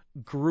Lawrence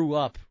grew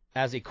up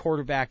as a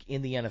quarterback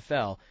in the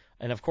NFL,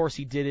 and of course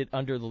he did it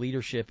under the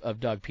leadership of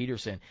Doug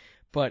Peterson.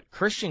 But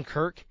Christian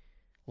Kirk,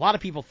 a lot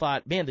of people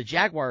thought, man, the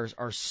Jaguars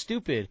are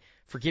stupid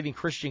for giving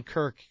Christian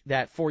Kirk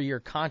that 4-year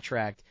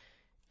contract,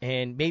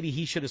 and maybe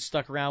he should have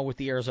stuck around with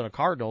the Arizona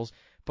Cardinals.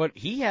 But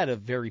he had a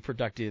very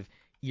productive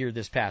year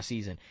this past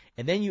season.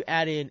 And then you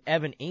add in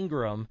Evan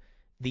Ingram,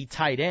 the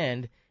tight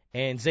end,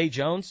 and Zay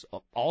Jones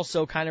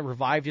also kind of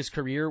revived his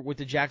career with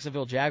the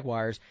Jacksonville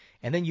Jaguars.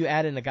 And then you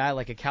add in a guy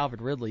like a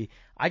Calvin Ridley.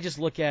 I just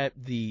look at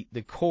the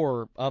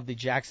core of the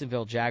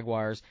Jacksonville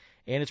Jaguars,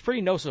 and it's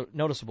pretty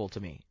noticeable to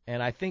me.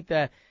 And I think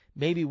that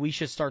maybe we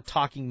should start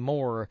talking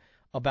more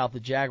about the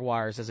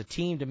Jaguars as a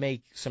team to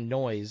make some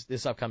noise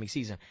this upcoming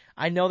season.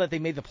 I know that they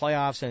made the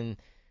playoffs and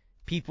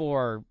people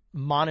are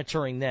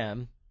monitoring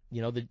them.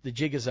 You know, the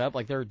jig is up,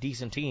 like they're a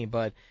decent team.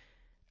 But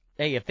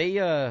hey, if they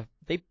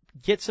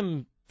get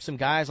some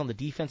guys on the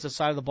defensive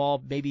side of the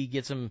ball, maybe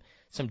get some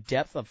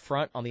depth up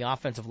front on the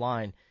offensive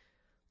line,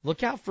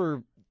 look out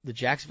for the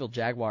Jacksonville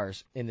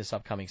Jaguars in this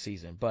upcoming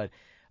season. But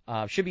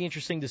should be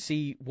interesting to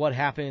see what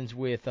happens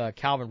with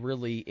Calvin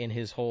Ridley in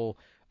his whole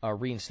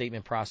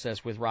reinstatement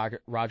process with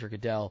Roger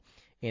Goodell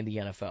in the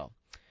NFL.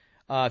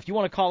 If you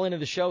want to call into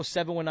the show,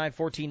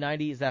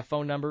 719-1490 is that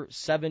phone number,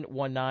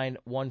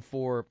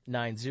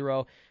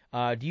 719-1490.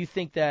 Do you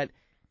think that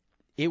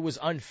it was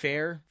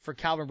unfair for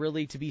Calvin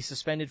Ridley to be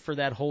suspended for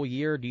that whole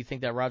year? Do you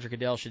think that Roger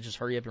Goodell should just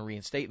hurry up and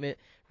reinstate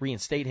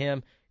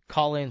him?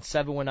 Call in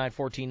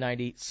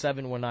 719-1490,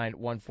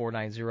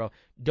 719-1490.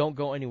 Don't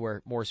go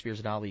anywhere. More Spears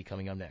and Ali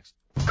coming up next.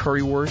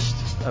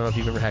 Currywurst. I don't know if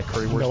you've ever had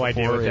currywurst. No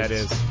idea what that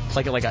is.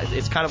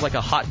 It's kind of like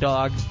a hot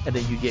dog, and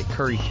then you get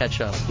curry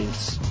ketchup.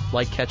 It's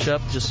like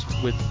ketchup, just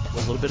with a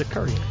little bit of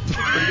curry. It's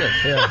pretty good.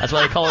 Yeah. That's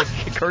why they call it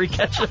curry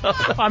ketchup.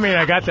 I mean,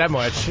 I got that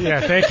much.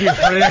 Yeah, thank you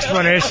for the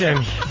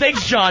explanation.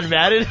 Thanks, John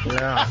Madden.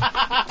 Yeah.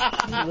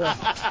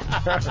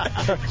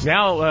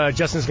 Now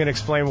Justin's going to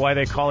explain why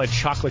they call it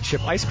chocolate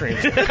chip ice cream.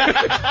 It's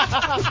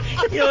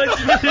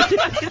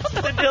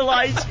vanilla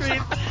ice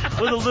cream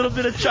with a little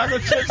bit of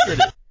chocolate chips in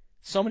it.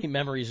 So many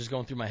memories just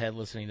going through my head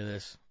listening to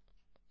this.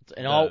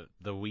 And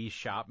the Wii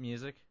Shop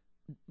music?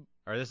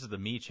 Or this is the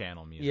Me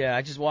Channel music? Yeah,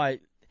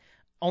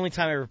 only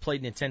time I ever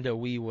played Nintendo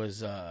Wii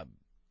was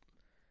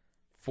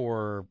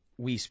for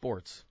Wii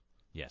Sports.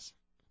 Yes,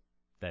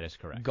 that is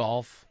correct.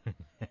 Golf,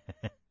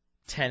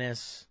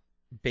 tennis,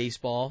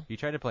 baseball. If you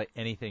try to play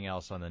anything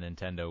else on the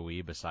Nintendo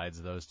Wii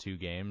besides those two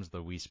games,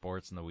 the Wii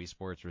Sports and the Wii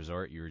Sports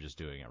Resort, you were just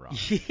doing it wrong.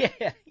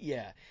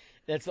 Yeah.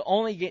 That's the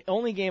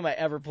only game I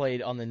ever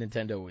played on the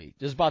Nintendo Wii.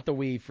 Just bought the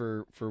Wii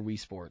for Wii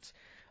Sports.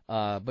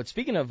 But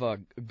speaking of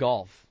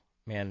golf,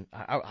 man,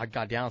 I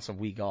got down some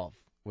Wii golf.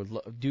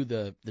 Would do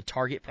the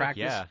target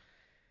practice. Yeah.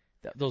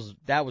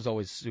 That was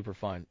always super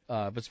fun.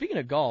 But speaking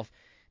of golf,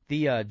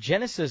 the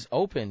Genesis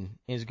Open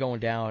is going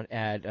down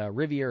at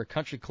Riviera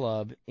Country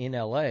Club in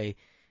L.A.,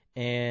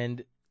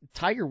 and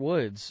Tiger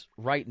Woods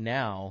right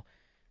now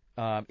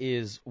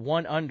is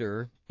 1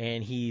 under,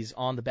 and he's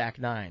on the back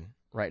nine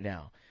right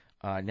now.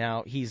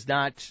 Now, he's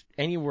not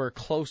anywhere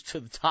close to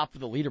the top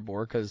of the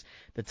leaderboard because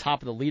the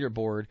top of the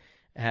leaderboard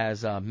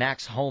has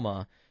Max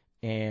Homa,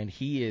 and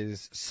he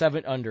is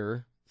 7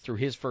 under through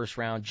his first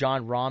round.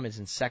 John Rahm is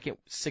in second,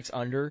 6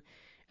 under,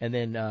 and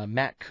then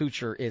Matt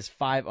Kuchar is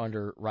 5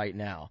 under right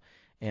now.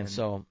 And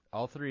so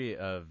all three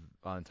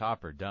on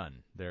top are done.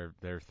 They're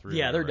 3.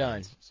 Yeah, they're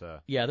done. So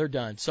yeah, they're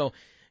done. So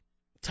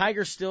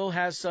Tiger still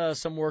has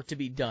some work to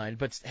be done,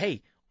 but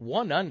hey,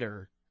 1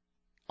 under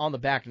on the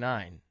back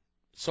nine.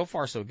 So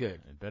far, so good.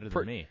 Better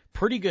than me.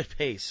 Pretty good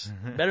pace.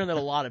 Better than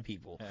a lot of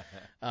people.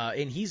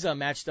 And he's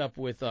matched up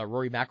with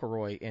Rory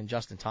McIlroy and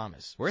Justin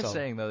Thomas. We're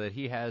saying, though, that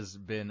he has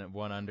been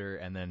 1 under,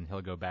 and then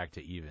he'll go back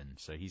to even.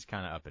 So he's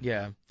kind of up and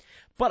down.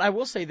 But I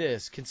will say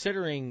this,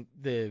 considering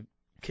the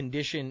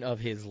condition of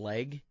his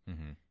leg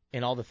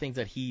and all the things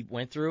that he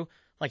went through,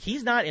 like,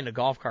 he's not in a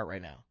golf cart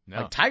right now.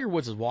 No. Like, Tiger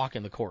Woods is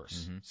walking the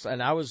course. So,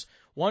 and I was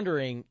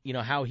wondering,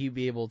 how he'd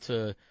be able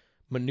to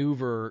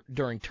maneuver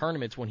during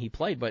tournaments when he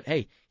played, but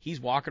hey, he's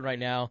walking right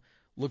now,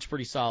 looks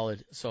pretty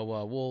solid.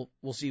 So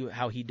we'll see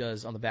how he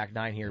does on the back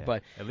nine here. Yeah.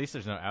 But at least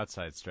there's no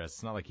outside stress.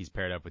 It's not like he's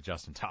paired up with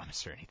Justin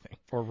Thomas or anything.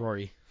 Or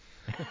Rory.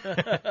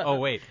 Oh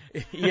wait.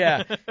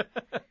 Yeah.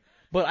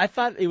 But I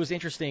thought it was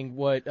interesting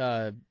what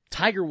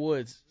Tiger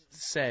Woods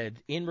said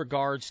in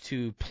regards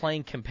to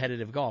playing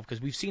competitive golf,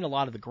 because we've seen a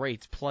lot of the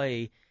greats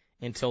play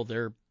until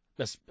they're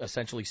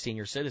essentially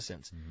senior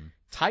citizens.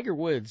 Tiger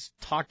Woods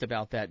talked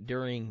about that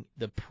during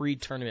the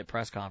pre-tournament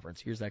press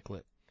conference. Here's that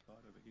clip.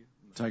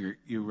 Tiger,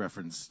 you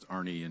referenced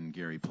Arnie and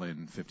Gary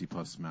playing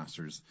 50-plus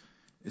Masters.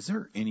 Is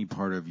there any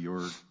part of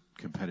your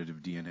competitive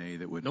DNA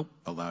that would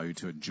allow you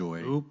to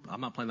enjoy? Nope,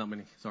 I'm not playing that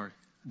many. Sorry.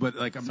 But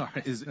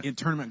is in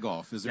tournament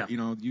golf? Is there?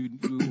 Yeah.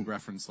 You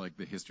reference like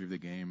the history of the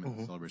game and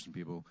the celebration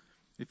people.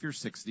 If you're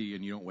 60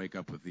 and you don't wake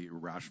up with the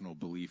irrational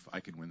belief I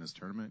can win this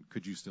tournament,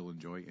 could you still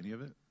enjoy any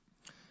of it?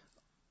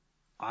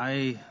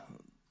 I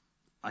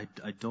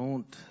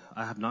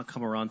have not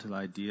come around to the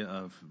idea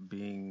of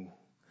being.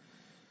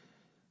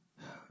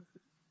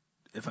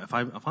 If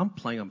I'm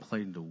playing, I'm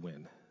playing to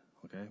win.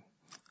 Okay,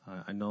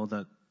 I know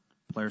that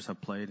players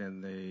have played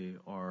and they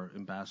are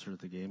ambassadors of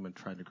the game and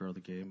try to grow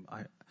the game.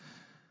 I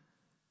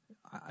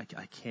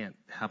can't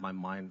have my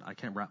mind. I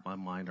can't wrap my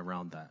mind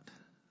around that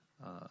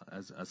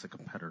as a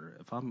competitor.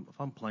 If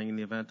I'm playing in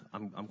the event,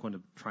 I'm going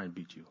to try and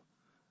beat you.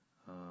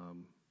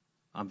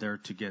 I'm there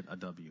to get a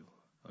W.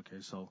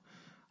 Okay, so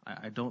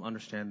I don't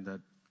understand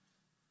that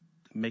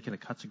making a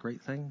cut's a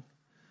great thing.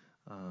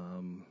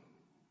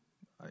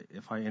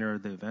 If I enter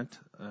the event,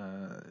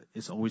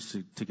 it's always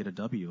to get a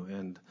W,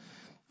 and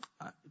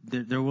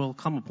there will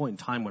come a point in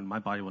time when my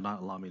body will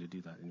not allow me to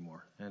do that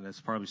anymore, and it's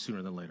probably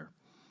sooner than later.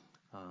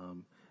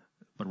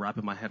 But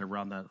wrapping my head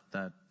around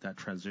that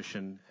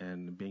transition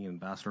and being an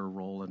ambassador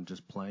role and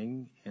just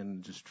playing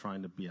and just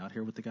trying to be out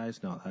here with the guys,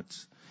 no,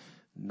 that's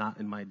not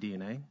in my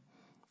DNA.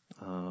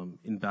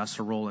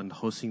 Ambassador role and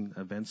hosting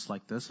events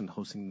like this and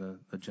hosting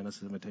the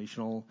Genesis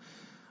Invitational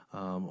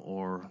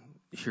or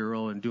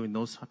Hero and doing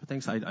those type of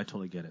things, I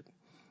totally get it.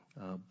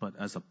 But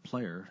as a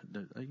player,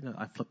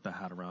 I flip the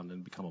hat around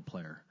and become a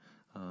player.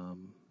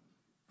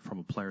 From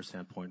a player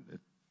standpoint,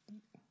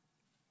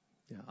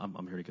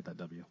 I'm here to get that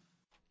W.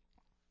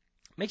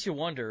 Makes you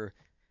wonder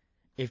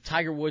if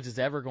Tiger Woods is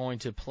ever going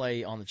to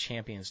play on the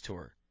Champions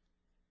Tour.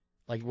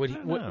 Like,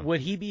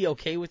 would he be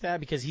okay with that?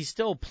 Because he's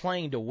still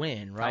playing to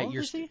win, right? How old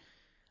is he?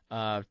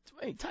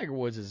 Tiger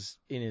Woods is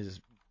in his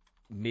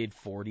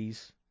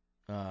mid-40s.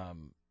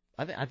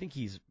 I think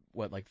he's,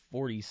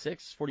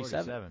 46,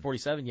 47?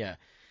 47, yeah.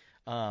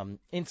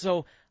 And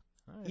so,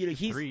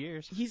 he's 3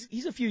 years.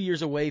 He's a few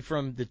years away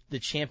from the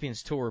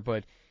Champions Tour,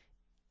 but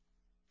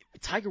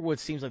Tiger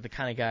Woods seems like the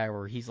kind of guy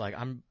where he's like,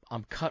 I'm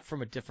cut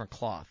from a different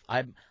cloth.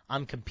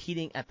 I'm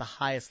competing at the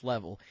highest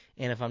level,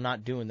 and if I'm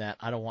not doing that,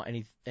 I don't want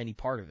any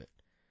part of it.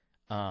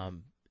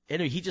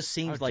 Anyway, he just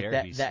seems like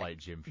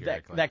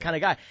that kind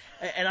of guy.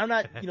 And I'm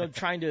not,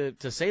 trying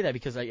to say that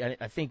because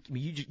I think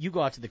you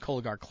go out to the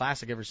Cologuard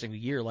Classic every single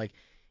year. Like,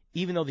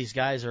 even though these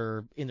guys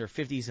are in their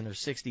 50s and their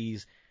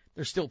 60s,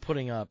 they're still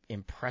putting up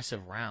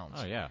impressive rounds.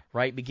 Oh yeah,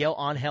 right. Miguel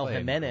Angel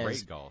Jimenez.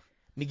 Great golf.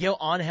 Miguel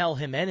Angel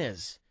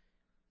Jimenez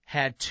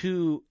had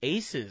 2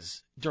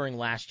 aces during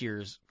last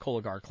year's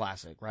Cologuard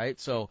Classic, right?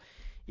 So,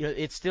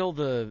 it's still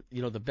the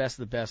best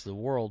of the best of the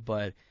world,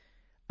 but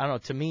I don't know.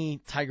 To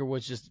me, Tiger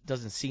Woods just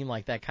doesn't seem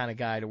like that kind of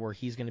guy to where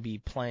he's going to be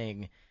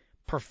playing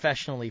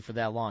professionally for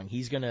that long.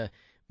 He's going to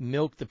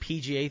milk the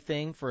PGA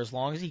thing for as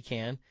long as he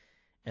can,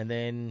 and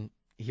then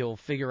he'll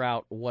figure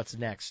out what's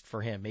next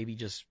for him. Maybe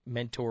just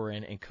mentor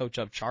and coach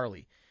up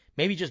Charlie.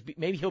 Maybe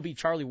he'll be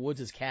Charlie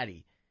Woods'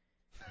 caddy.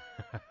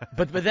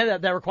 but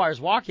then that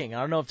requires walking. I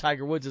don't know if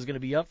Tiger Woods is going to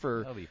be up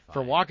for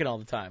walking all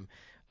the time.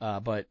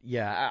 But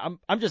yeah,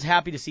 I'm just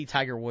happy to see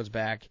Tiger Woods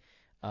back.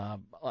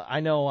 I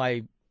know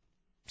I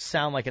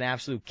sound like an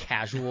absolute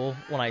casual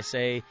when I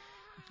say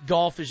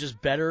golf is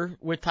just better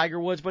with Tiger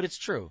Woods, but it's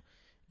true.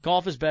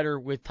 Golf is better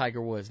with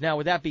Tiger Woods. Now,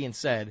 with that being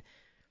said,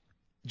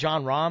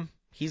 Jon Rahm,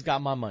 he's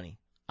got my money.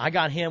 I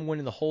got him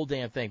winning the whole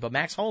damn thing. But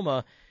Max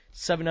Homa,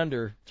 7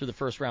 under through the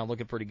first round,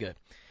 looking pretty good.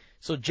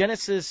 So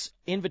Genesis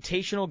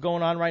Invitational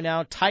going on right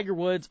now. Tiger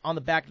Woods on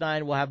the back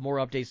nine. We'll have more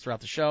updates throughout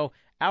the show.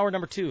 Hour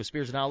number 2,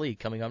 Spears and Ali,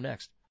 coming up next.